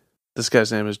be, this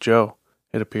guy's name is Joe,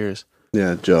 it appears.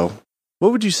 Yeah, Joe.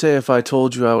 What would you say if I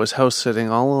told you I was house sitting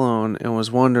all alone and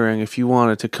was wondering if you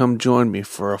wanted to come join me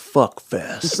for a fuck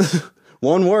fest?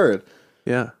 One word.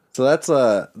 Yeah. So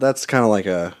that's kind of like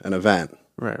an event.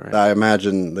 Right. I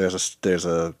imagine there's a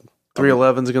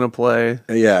 311's going to play.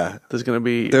 Yeah.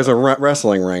 There's a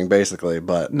wrestling ring basically,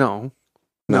 but No.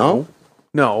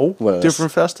 What is?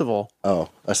 Different festival. Oh,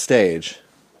 a stage.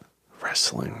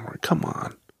 Wrestling. Come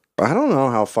on. I don't know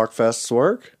how fuck fests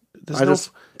work.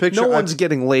 No one's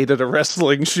getting laid at a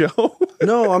wrestling show.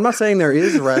 No, I'm not saying there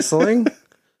is wrestling.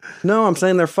 No, I'm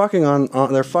saying they're fucking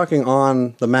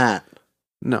on the mat.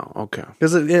 No, okay.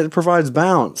 Because it provides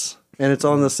bounce. And it's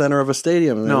on the center of a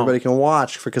stadium, and everybody can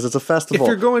watch because it's a festival.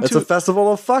 It's a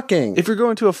festival of fucking. If you're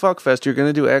going to a fuck fest, you're going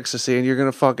to do ecstasy, and you're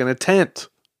going to fuck in a tent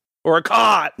or a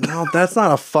cot. No, that's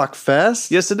not a fuck fest.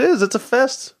 Yes, it is. It's a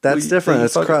fest. That's different.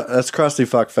 That's Krusty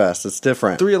Fuck Fest. It's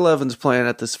different. 311's playing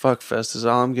at this fuck fest is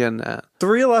all I'm getting at.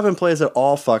 311 plays at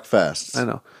all fuck fests. I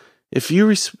know. If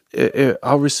you,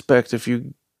 I'll respect if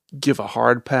you give a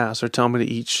hard pass or tell me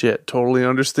to eat shit. Totally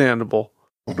understandable.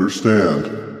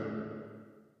 Understand.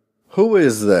 Who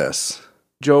is this?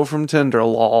 Joe from Tinder,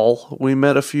 lol. We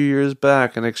met a few years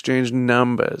back and exchanged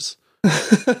numbers.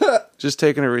 Just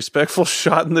taking a respectful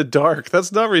shot in the dark.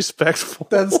 That's not respectful.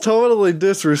 That's totally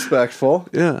disrespectful.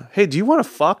 Yeah. Hey, do you want to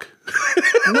fuck?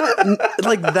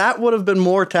 Like, that would have been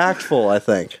more tactful, I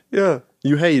think. Yeah. Do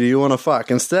you want to fuck?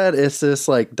 Instead, it's this,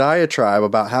 like, diatribe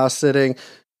about house sitting,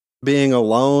 being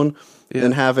alone,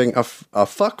 and having a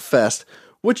fuck fest.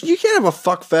 Which, you can't have a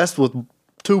fuck fest with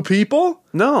 2 people?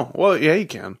 No. Well, yeah, you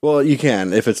can. Well, you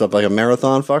can if it's like a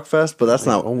marathon fuck fest, but that's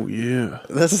not. Oh, yeah.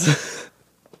 That's.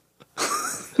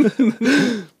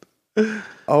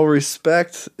 I'll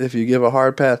respect if you give a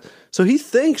hard pass. So he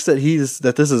thinks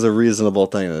that this is a reasonable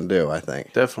thing to do, I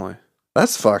think. Definitely.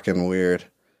 That's fucking weird.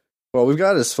 Well, we've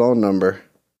got his phone number.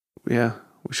 Yeah.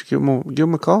 We should give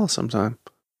him a call sometime.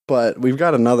 But we've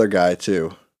got another guy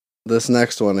too. This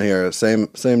next one here, same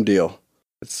deal.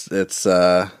 It's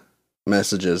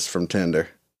messages from Tinder.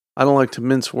 I don't like to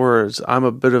mince words. I'm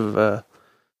a bit of a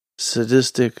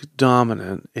sadistic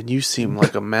dominant, and you seem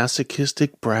like a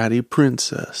masochistic bratty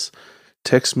princess.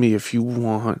 Text me if you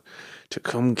want to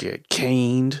come get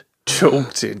caned,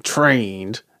 choked, and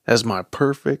trained as my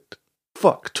perfect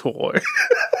fuck toy.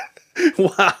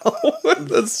 Wow,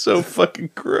 that's so fucking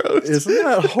gross. Isn't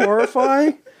that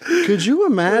horrifying? Could you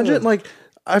imagine? Like,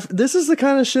 this is the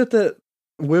kind of shit that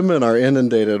women are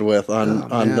inundated with on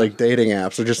like dating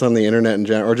apps or just on the internet in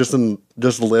general, or just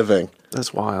living.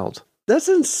 That's wild. That's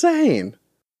insane.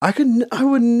 I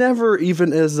would never,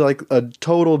 even as like a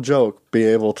total joke, be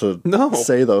able to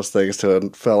say those things to a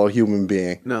fellow human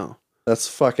being. No. That's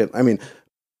fucking, I mean,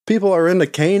 people are into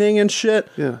caning and shit.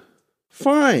 Yeah.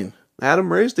 Fine.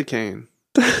 Adam raised a cane.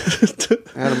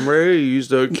 Adam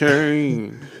raised a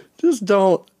cane. Just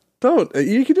don't.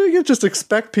 You can just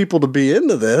expect people to be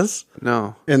into this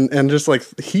No. and just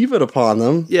like heave it upon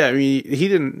them. Yeah, I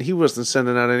mean, he wasn't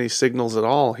sending out any signals at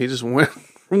all. He just went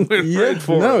right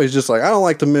for No, it. he's just like, I don't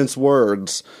like to mince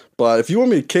words, but if you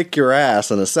want me to kick your ass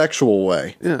in a sexual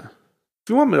way, Yeah. If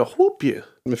you want me to whoop you.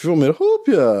 if you want me to whoop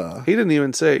ya. He didn't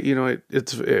even say,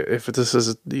 it's if this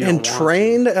is And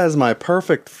trained as my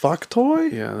perfect fuck toy?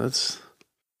 Yeah,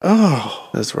 Oh.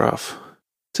 that's rough.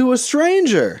 To a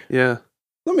stranger. Yeah.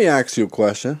 Let me ask you a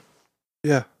question.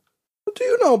 Yeah. What do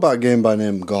you know about a game by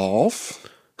name golf?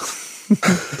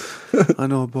 I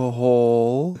know about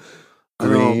hole. I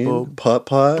Green, know about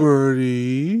putt-putt.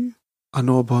 birdie. I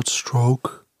know about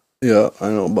stroke. Yeah, I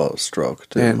know about stroke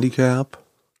too. Handicap.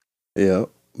 Yeah.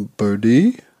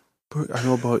 Birdie. I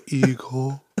know about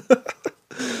eagle.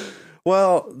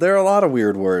 Well, there are a lot of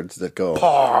weird words that go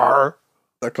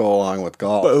along with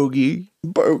golf. Bogey.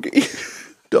 Bogey.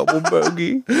 Double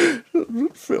bogey.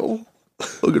 Phil.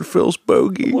 Look at Phil's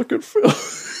bogey. Look at Phil.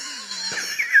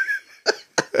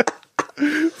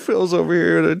 Phil's over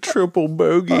here in a triple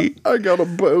bogey. I got a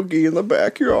bogey in the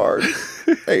backyard.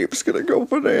 Ape's gonna go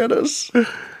bananas.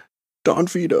 Don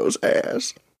Vito's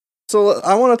ass. So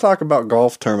I want to talk about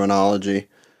golf terminology,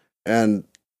 and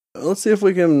let's see if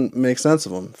we can make sense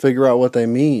of them. Figure out what they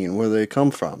mean, where they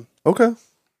come from. Okay.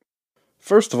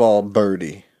 First of all,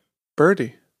 birdie.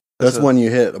 Birdie. That's when you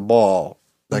hit a ball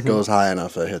that goes high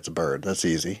enough that it hits a bird. That's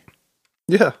easy,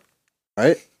 Yeah.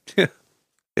 right?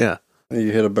 Yeah.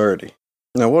 You hit a birdie.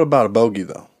 Now, what about a bogey,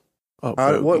 though? Oh,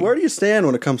 Where do you stand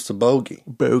when it comes to bogey?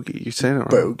 bogey. You're saying it wrong.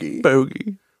 Bogey.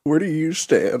 Bogey. Where do you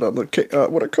stand on the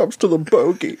when it comes to the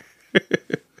bogey?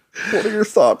 What are your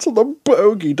thoughts on the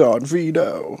bogey, Don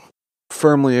Vito?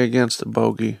 Firmly against a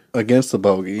bogey. Against the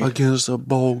bogey. Against a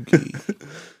bogey.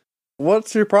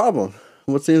 What's your problem?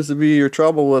 What seems to be your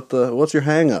trouble with what's your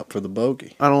hang up for the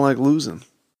bogey? I don't like losing.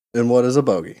 And what is a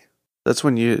bogey? That's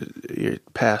when you're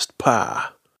past par.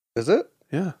 Is it?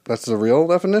 Yeah. That's the real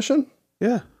definition?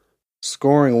 Yeah.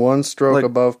 Scoring one stroke Like-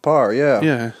 above par, yeah.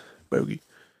 Yeah. Bogey.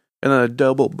 And then a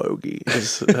double bogey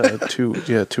is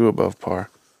two above par.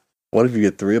 What if you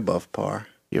get 3 above par?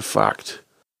 You're fucked.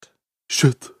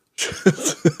 Shit.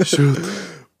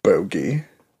 Bogey.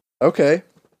 Okay.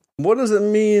 What does it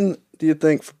mean, do you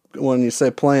think, when you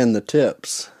say playing the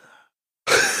tips?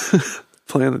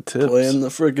 Playing the tips. Playing the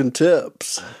friggin'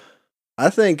 tips. I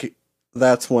think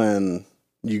that's when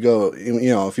you go,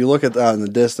 if you look at that in the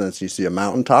distance, you see a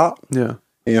mountaintop. Yeah.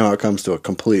 It comes to a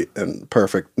complete and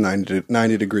perfect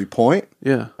 90 degree point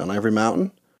Yeah. on every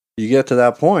mountain. You get to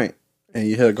that point and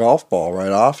you hit a golf ball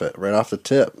right off the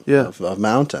tip of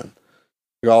mountain.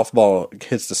 The golf ball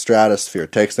hits the stratosphere,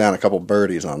 takes down a couple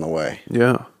birdies on the way.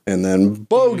 Yeah. And then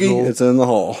bogey, Eagle. it's in the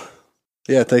hole.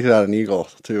 Yeah, it takes out an eagle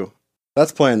too.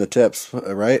 That's playing the tips,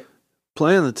 right?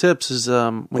 Playing the tips is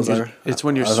when it's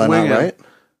when you're Was I swinging. not right?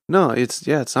 No, it's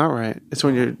not right. It's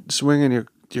when you're swinging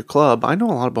your club. I know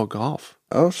a lot about golf.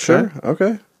 Oh, sure.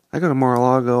 Okay. I go to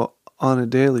Mar-a-Lago on a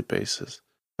daily basis.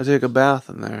 I take a bath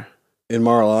in there. In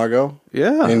Mar-a-Lago?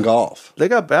 Yeah. In golf. They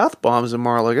got bath bombs in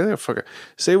Mar-a-Lago. They got fucking,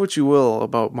 say what you will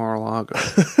about Mar-a-Lago.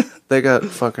 They got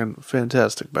fucking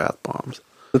fantastic bath bombs.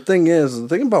 The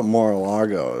thing about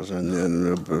Mar-a-Lago is,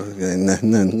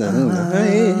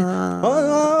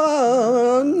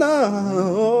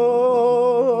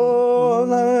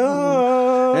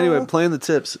 Anyway, playing the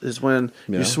tips is when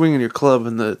you're swinging your club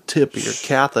and the tip of your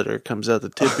catheter comes out the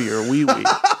tip of your wee-wee.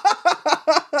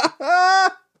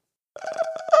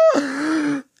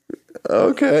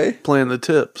 Okay. Playing the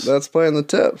tips. That's playing the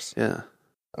tips. Yeah.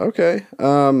 Okay.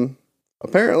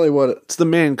 Apparently It's the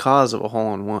main cause of a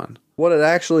hole-in-one. what it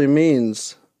actually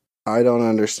means, I don't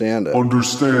understand it.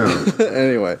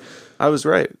 Anyway, I was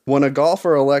right. when a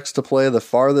golfer elects to play the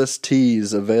farthest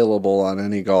tees available on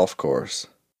any golf course.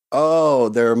 Oh,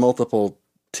 there are multiple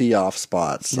tee-off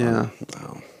spots. Yeah.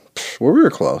 Well, we were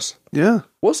close. Yeah.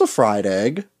 What's a fried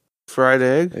egg? Fried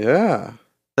egg. Yeah.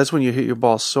 That's when you hit your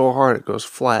ball so hard it goes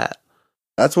flat.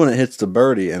 That's when it hits the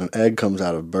birdie and an egg comes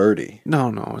out of birdie. No,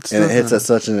 it's And it nothing. hits at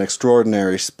such an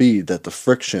extraordinary speed that the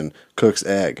friction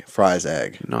fries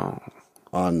egg No.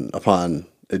 upon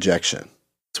ejection.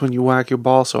 It's when you whack your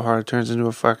ball so hard it turns into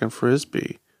a fucking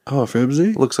frisbee. Oh,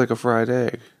 Fibsy? Looks like a fried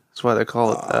egg. That's why they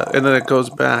call it that. And then it goes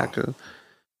back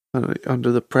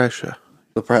under the pressure.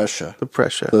 The pressure. The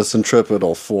pressure. The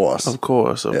centripetal force. Of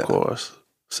course. Yeah.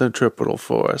 Centripetal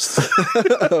force.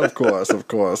 of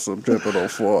course, centripetal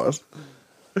force.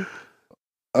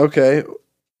 Okay,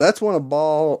 that's when a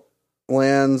ball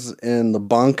lands in the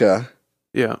bunker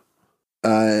Yeah.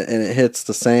 and it hits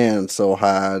the sand so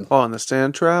hard. Oh, and the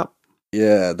sand trap?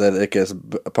 Yeah, that it gets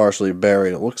partially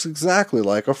buried. It looks exactly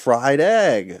like a fried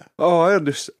egg. Oh, I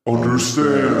understand.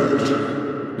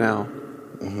 Understand. Now,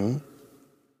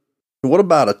 What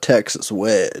about a Texas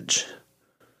wedge?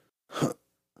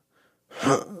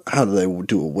 How do they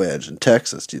do a wedge in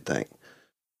Texas, do you think?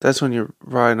 that's when you're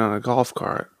riding on a golf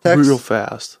cart Tex- real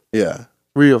fast. Yeah.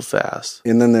 Real fast.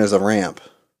 And then there's a ramp.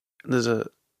 There's a,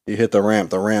 You hit the ramp.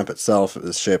 The ramp itself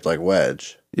is shaped like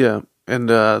wedge. yeah, and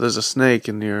there's a snake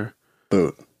in your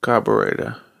Boot.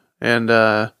 carburetor. And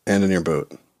And in your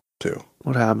boot, too.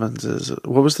 what happens is,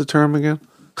 what was the term again?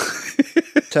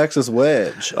 Texas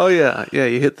wedge. Oh, yeah,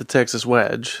 you hit the Texas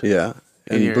wedge. Yeah.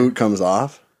 And And your your- boot comes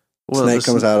off. Well, Snake the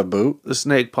comes out of boot. The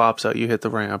snake pops out, you hit the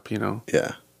ramp, you know.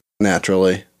 Yeah.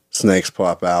 Naturally. Snakes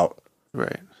pop out.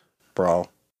 Right. Bro.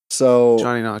 So,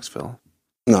 Johnny Knoxville.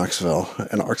 Knoxville.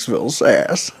 And Knoxville's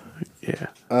ass. Yeah.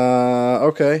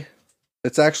 Okay.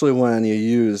 It's actually when you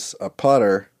use a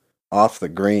putter off the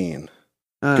green.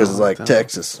 I Because don't it's like that.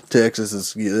 Texas. Texas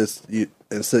is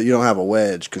instead you don't have a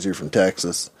wedge because you're from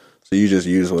Texas, so you just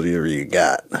use whatever you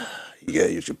got. You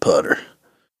gotta use your putter.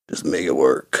 Just make it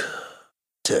work.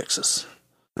 Texas.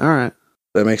 All right.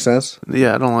 That makes sense.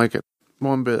 Yeah, I don't like it.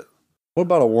 One bit. What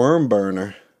about a worm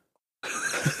burner?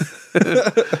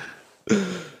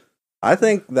 I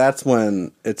think that's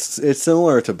when it's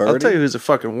similar to birdie. I'll tell you who's a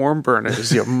fucking worm burner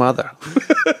is your mother.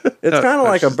 It's No, kind of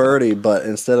like a just- birdie, but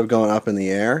instead of going up in the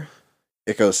air,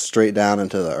 it goes straight down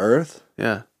into the earth.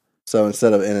 Yeah. So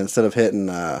instead of hitting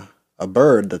a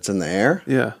bird that's in the air,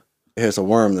 Yeah. it hits a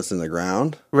worm that's in the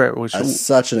ground Right. Which, at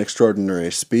such an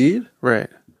extraordinary speed right.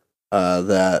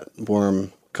 that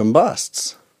worm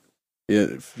combusts.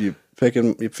 You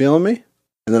feeling me?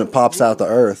 And then it pops out the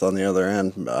earth on the other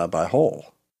end by hole.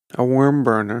 A worm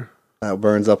burner. That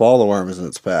burns up all the worms in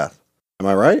its path. Am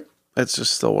I right? That's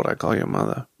just still what I call your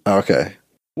mother. Okay.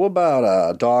 What about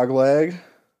a dog leg?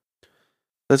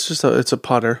 That's just it's a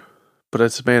putter, but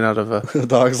it's made out of A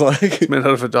dog's leg? made out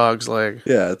of a dog's leg.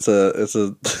 Yeah, it's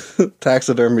a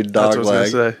taxidermy dog That's what I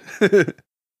was leg. gonna say.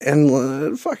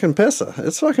 And fucking pissa.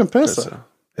 It's fucking pissa.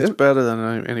 It's better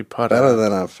than any putter. Better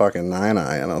than a fucking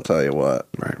 9-eye, and I'll tell you what.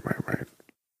 Right.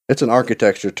 It's an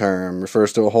architecture term.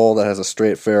 Refers to a hole that has a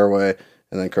straight fairway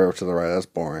and then curve to the right. That's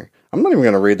boring. I'm not even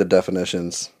going to read the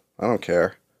definitions. I don't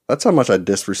care. That's how much I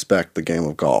disrespect the game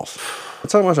of golf.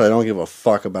 That's how much I don't give a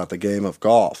fuck about the game of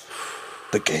golf.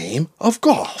 The game of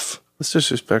golf. It's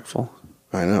disrespectful.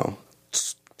 I know.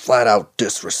 It's flat out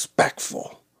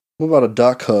disrespectful. What about a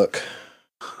duck hook?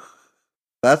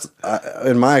 That's,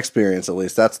 in my experience at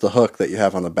least, that's the hook that you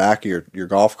have on the back of your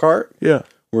golf cart. Yeah.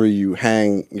 Where you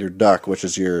hang your duck, which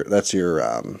is your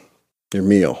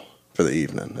meal for the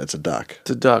evening. It's a duck,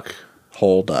 It's a duck.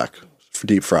 whole duck,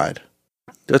 deep fried.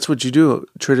 That's what you do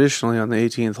traditionally on the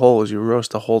 18th hole is you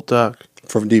roast a whole duck.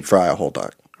 For deep fry a whole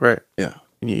duck. Right. Yeah,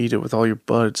 And you eat it with all your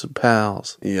buds and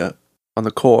pals yeah. on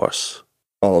the course.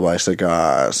 Followed by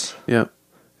cigars Yeah.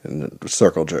 and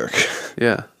circle jerk.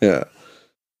 Yeah. Yeah.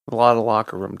 A lot of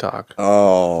locker room talk.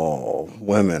 Oh,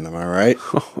 women, am I right?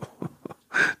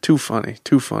 Too funny.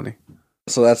 Too funny.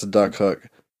 So that's a duck hook.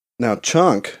 Now,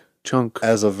 chunk Chunk.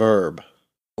 as a verb,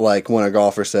 like when a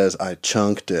golfer says, "I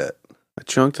chunked it," I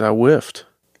chunked it. I whiffed.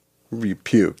 you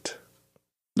puked.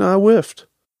 No, I whiffed.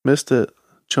 Missed it.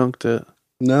 Chunked it.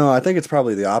 No, I think it's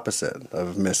probably the opposite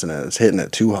of missing it. It's hitting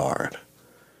it too hard.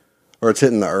 Or it's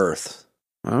hitting the earth.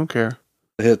 I don't care.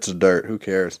 It hits the dirt. Who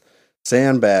cares?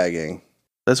 Sandbagging.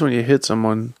 That's when you hit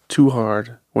someone too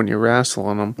hard when you're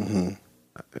wrestling them. Mm-hmm.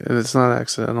 It's not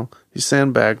accidental. You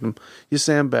sandbagged them. You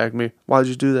sandbagged me. Why'd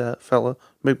you do that, fella?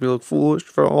 Make me look foolish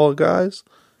for all the guys?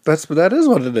 That is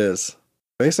what it is,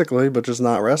 basically, but just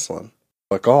not wrestling,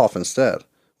 but golf instead.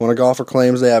 When a golfer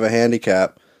claims they have a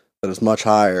handicap that is much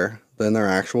higher than their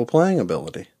actual playing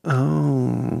ability,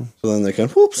 Oh. so then they can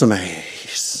whoop some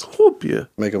ace, Whoop you.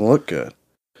 make them look good.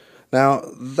 Now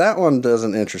that one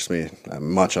doesn't interest me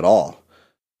much at all.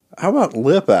 How about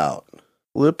lip out?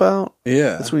 Lip out?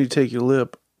 Yeah, That's when you take your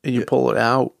lip and you pull it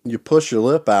out. you push your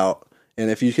lip out, and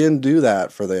if you can do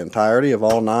that for the entirety of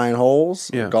all 9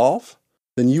 holes Yeah. of golf,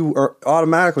 then you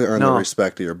automatically earn the No.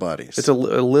 respect of your buddies. It's a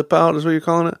lip out is what you're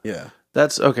calling it? yeah.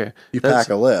 That's okay. You That's-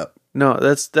 pack a lip. No,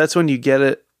 that's when you get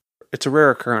it. It's a rare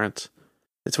occurrence.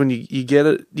 It's when you get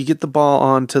it. You get the ball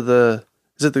onto the.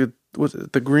 Is it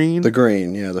the green? The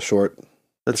green, yeah, the short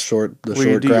That's short where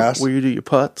you do grass. where you do your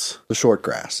putts. The short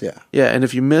grass, yeah. Yeah, and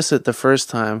if you miss it the first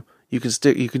time, you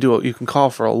can call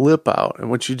for a lip out, and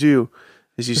what you do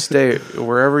is you stay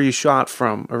wherever you shot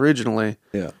from originally.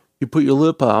 Yeah. You put your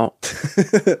lip out.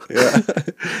 Yeah.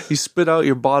 You spit out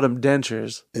your bottom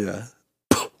dentures. Yeah.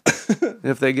 And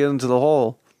if they get into the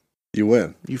hole, You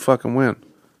win. you fucking win.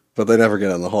 but they never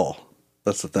get in the hole.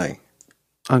 That's the thing.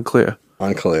 Unclear.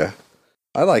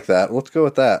 I like that. Let's go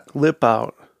with that. Lip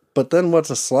out. But then what's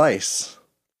a slice?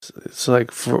 It's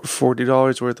like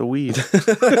 $40 worth of weed.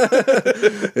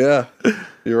 Yeah,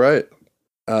 you're right.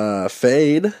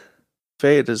 Fade.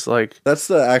 Fade is like... That's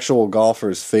the actual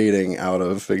golfers fading out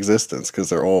of existence because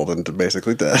they're old and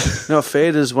basically dead. No,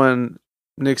 fade is when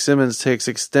Nick Simmons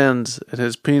extends and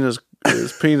his penis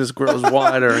grows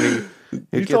wider and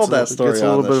you told that story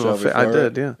on the show before. I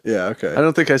did, yeah. Yeah, okay. I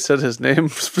don't think I said his name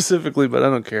specifically, but I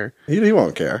don't care. He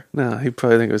won't care. No, he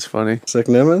probably think it was funny. Sick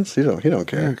Nimmons? He don't He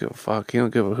care. don't give a fuck. He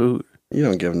don't give a hoot. You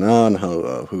don't give none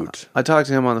a hoot. I talked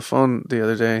to him on the phone the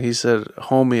other day, and he said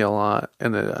homie a lot.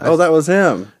 And that was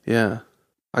him. Yeah.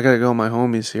 I gotta go, my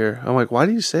homie's here. I'm like, why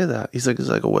do you say that? He's like, it's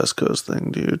like a West Coast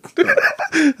thing, dude.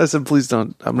 I said, please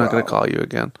don't. I'm not gonna call you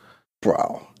again.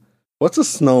 Bro. What's a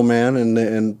snowman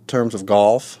in terms of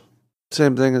golf?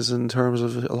 Same thing as in terms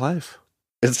of life.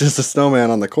 It's just a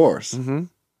snowman on the course. Mm-hmm.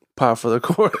 Par for the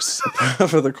course.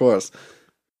 For the course.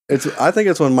 I think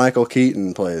it's when Michael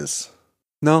Keaton plays.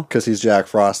 No. Because he's Jack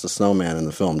Frost, the snowman in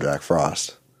the film Jack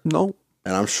Frost. No.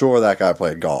 And I'm sure that guy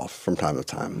played golf from time to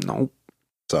time. No.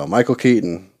 So Michael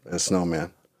Keaton is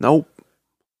snowman. Nope.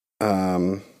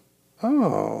 It's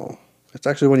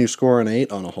actually when you score an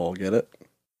 8 on a hole, get it?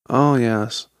 Oh,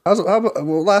 yes.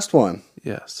 Last one.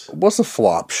 Yes. What's a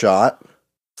flop shot?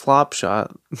 Flop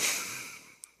shot.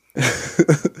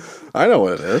 I know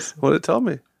what it is. What did it tell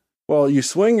me? Well, you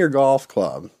swing your golf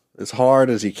club as hard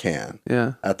as you can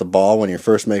at the ball when you're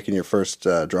first making your first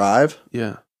drive.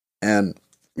 Yeah. And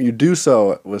you do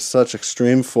so with such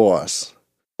extreme force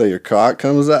that your cock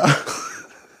comes out.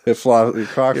 Your cock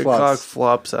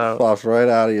flops out. Flops right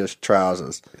out of your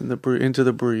trousers. Into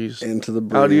the breeze. Into the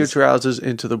breeze. Out of your trousers,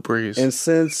 into the breeze. And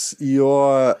since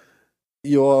you're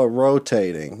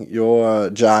rotating, you're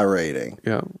gyrating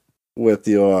with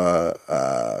your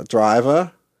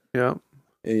driver. Yeah.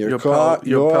 And your cock,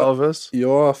 your pelvis.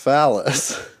 Your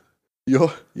phallus.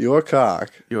 Your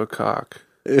cock. Your cock.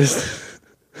 Is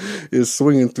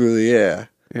swinging through the air.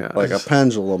 Yeah. Like a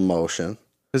pendulum motion.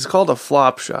 It's called a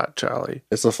flop shot, Charlie.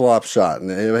 It's a flop shot,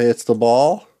 and it hits the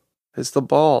ball. It's the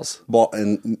balls. No,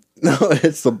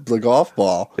 it's the golf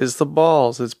ball. It's the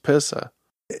balls. It's pissa.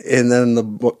 And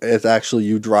then it's actually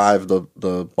you drive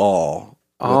the ball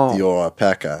with your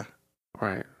pecker.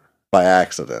 Right. By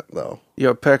accident, though.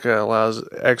 Your pecker allows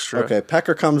extra. Okay,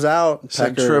 pecker comes out.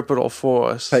 Centripetal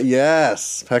force.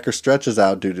 Yes, pecker stretches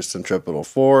out due to centripetal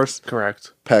force.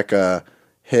 Correct. Pecker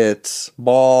hits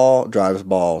ball, drives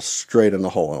ball straight in the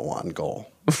hole-in-one goal.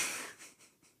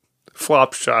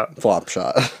 Flop shot.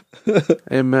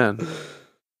 Amen.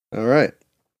 All right.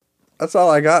 That's all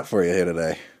I got for you here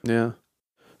today. Yeah.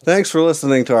 Thanks for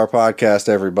listening to our podcast,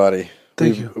 everybody.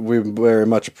 Thank you. We very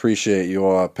much appreciate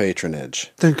your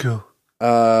patronage. Thank you.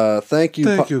 Thank you.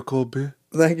 Thank you, Colby.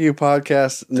 Thank you,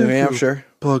 Podcast New Hampshire.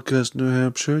 Podcast New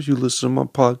Hampshire. You listen to my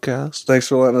podcast. Thanks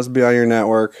for letting us be on your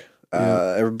network.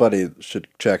 Everybody should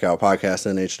check out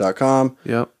podcastnh.com.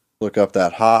 Yep. Look up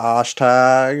that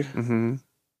hashtag. Mm-hmm.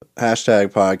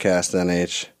 Hashtag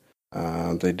podcastnh.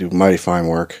 They do mighty fine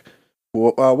work.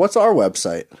 What's our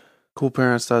website?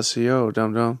 Coolparents.co,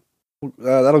 dum-dum.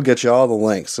 That'll get you all the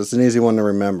links. It's an easy one to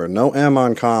remember. No M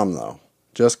on com, though.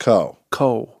 Just co.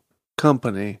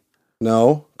 Company.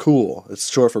 No, cool. It's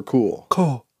short for cool.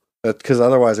 Because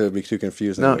otherwise it would be too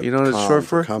confusing. No, you know what it's short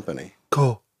for? Company.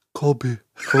 Colby.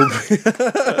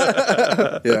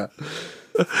 Yeah.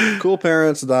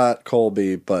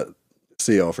 Coolparents.colby, but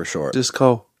CO for short. Just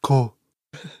LB.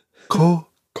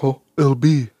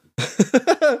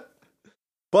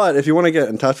 But if you want to get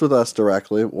in touch with us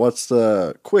directly, what's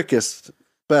the quickest,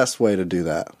 best way to do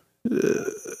that?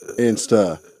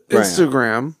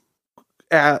 Instagram.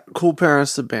 At Cool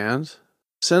Parents the Band.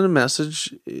 Send a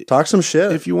message. Talk some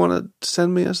shit. If you want to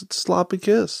send me a sloppy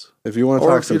kiss. If you want to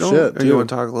talk some shit, or you want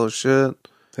to talk a little shit,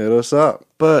 hit us up.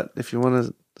 But if you want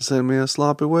to send me a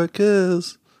sloppy wet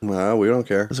kiss, well, we don't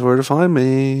care. That's where to find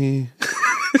me.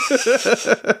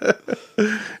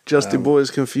 Justy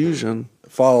Boy's Confusion.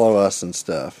 Follow us and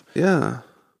stuff. Yeah.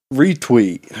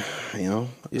 Retweet. Yeah.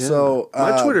 So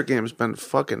my Twitter game's been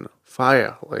fucking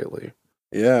fire lately.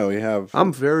 Yeah, we have.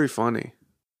 I'm very funny.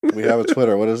 We have a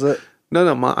Twitter. What is it?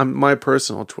 No, my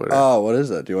personal Twitter. Oh, what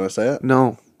is it? Do you want to say it?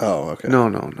 No. Oh, okay. No.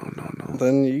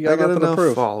 Then you got nothing enough to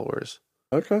prove. Followers.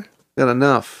 Okay. Got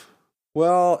enough.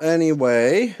 Well,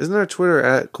 anyway. Isn't our Twitter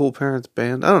at Cool Parents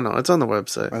Band? I don't know. It's on the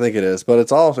website. I think it is, but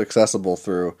it's all accessible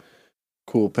through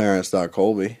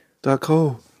coolparents.colby.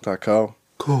 .co.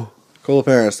 Cool.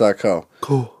 Coolparents.co.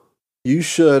 Cool. You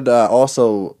should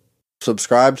also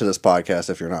subscribe to this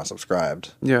podcast if you're not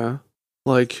subscribed. Yeah.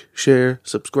 Like, share,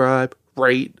 subscribe,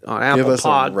 rate on Apple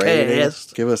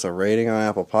Podcasts. Give us a rating on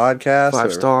Apple Podcasts.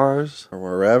 5 stars. Or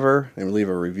wherever. And leave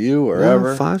a review wherever.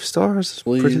 Well, 5 stars.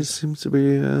 Please. Seems to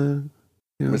be,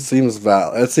 It seems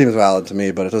valid to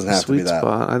me, but it doesn't have to be that.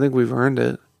 Spot. I think we've earned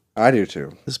it. I do too.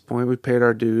 At this point, we paid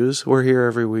our dues. We're here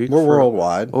every week. We're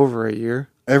worldwide. Over a year.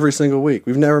 Every single week.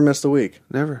 We've never missed a week.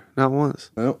 Never. Not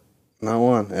once. Nope. Not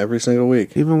one. Every single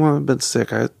week. Even when I've been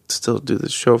sick, I still do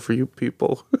this show for you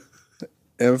people.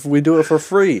 If we do it for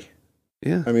free.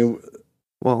 Yeah. I mean,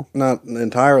 well, not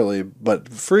entirely, but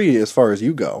free as far as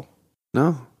you go.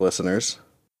 No. Listeners.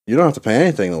 You don't have to pay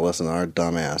anything to listen to our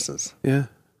dumb asses. Yeah.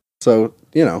 So,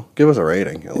 give us a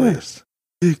rating at least.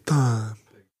 Big time.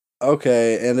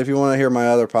 Okay, and if you want to hear my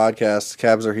other podcast,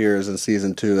 Cabs Are Here is in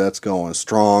season 2. That's going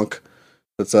strong.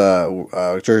 It's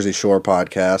a Jersey Shore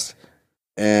podcast.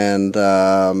 And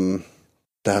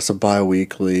that's a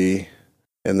bi-weekly.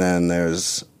 And then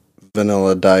there's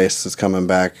Vanilla Dice is coming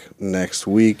back next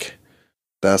week.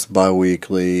 That's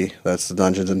bi-weekly. That's the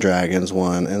Dungeons and Dragons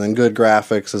one. And then Good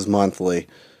Graphics is monthly.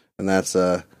 And that's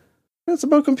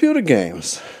about computer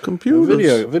games.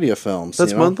 Computers. Video films.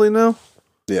 That's monthly now?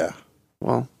 Yeah.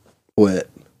 Well. What?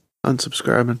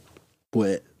 Unsubscribing.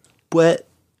 What?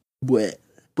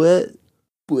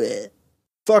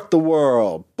 Fuck the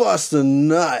world. Bust a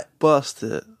nut. Bust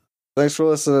it. Thanks for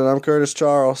listening. I'm Curtis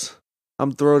Charles.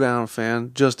 I'm Throwdown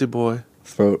fan, Justy Boy.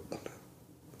 Throat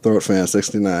fan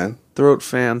 69. Throat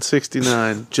fan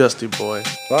 69, Justy Boy.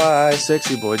 Bye.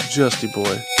 Sexy boy, Justy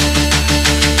Boy.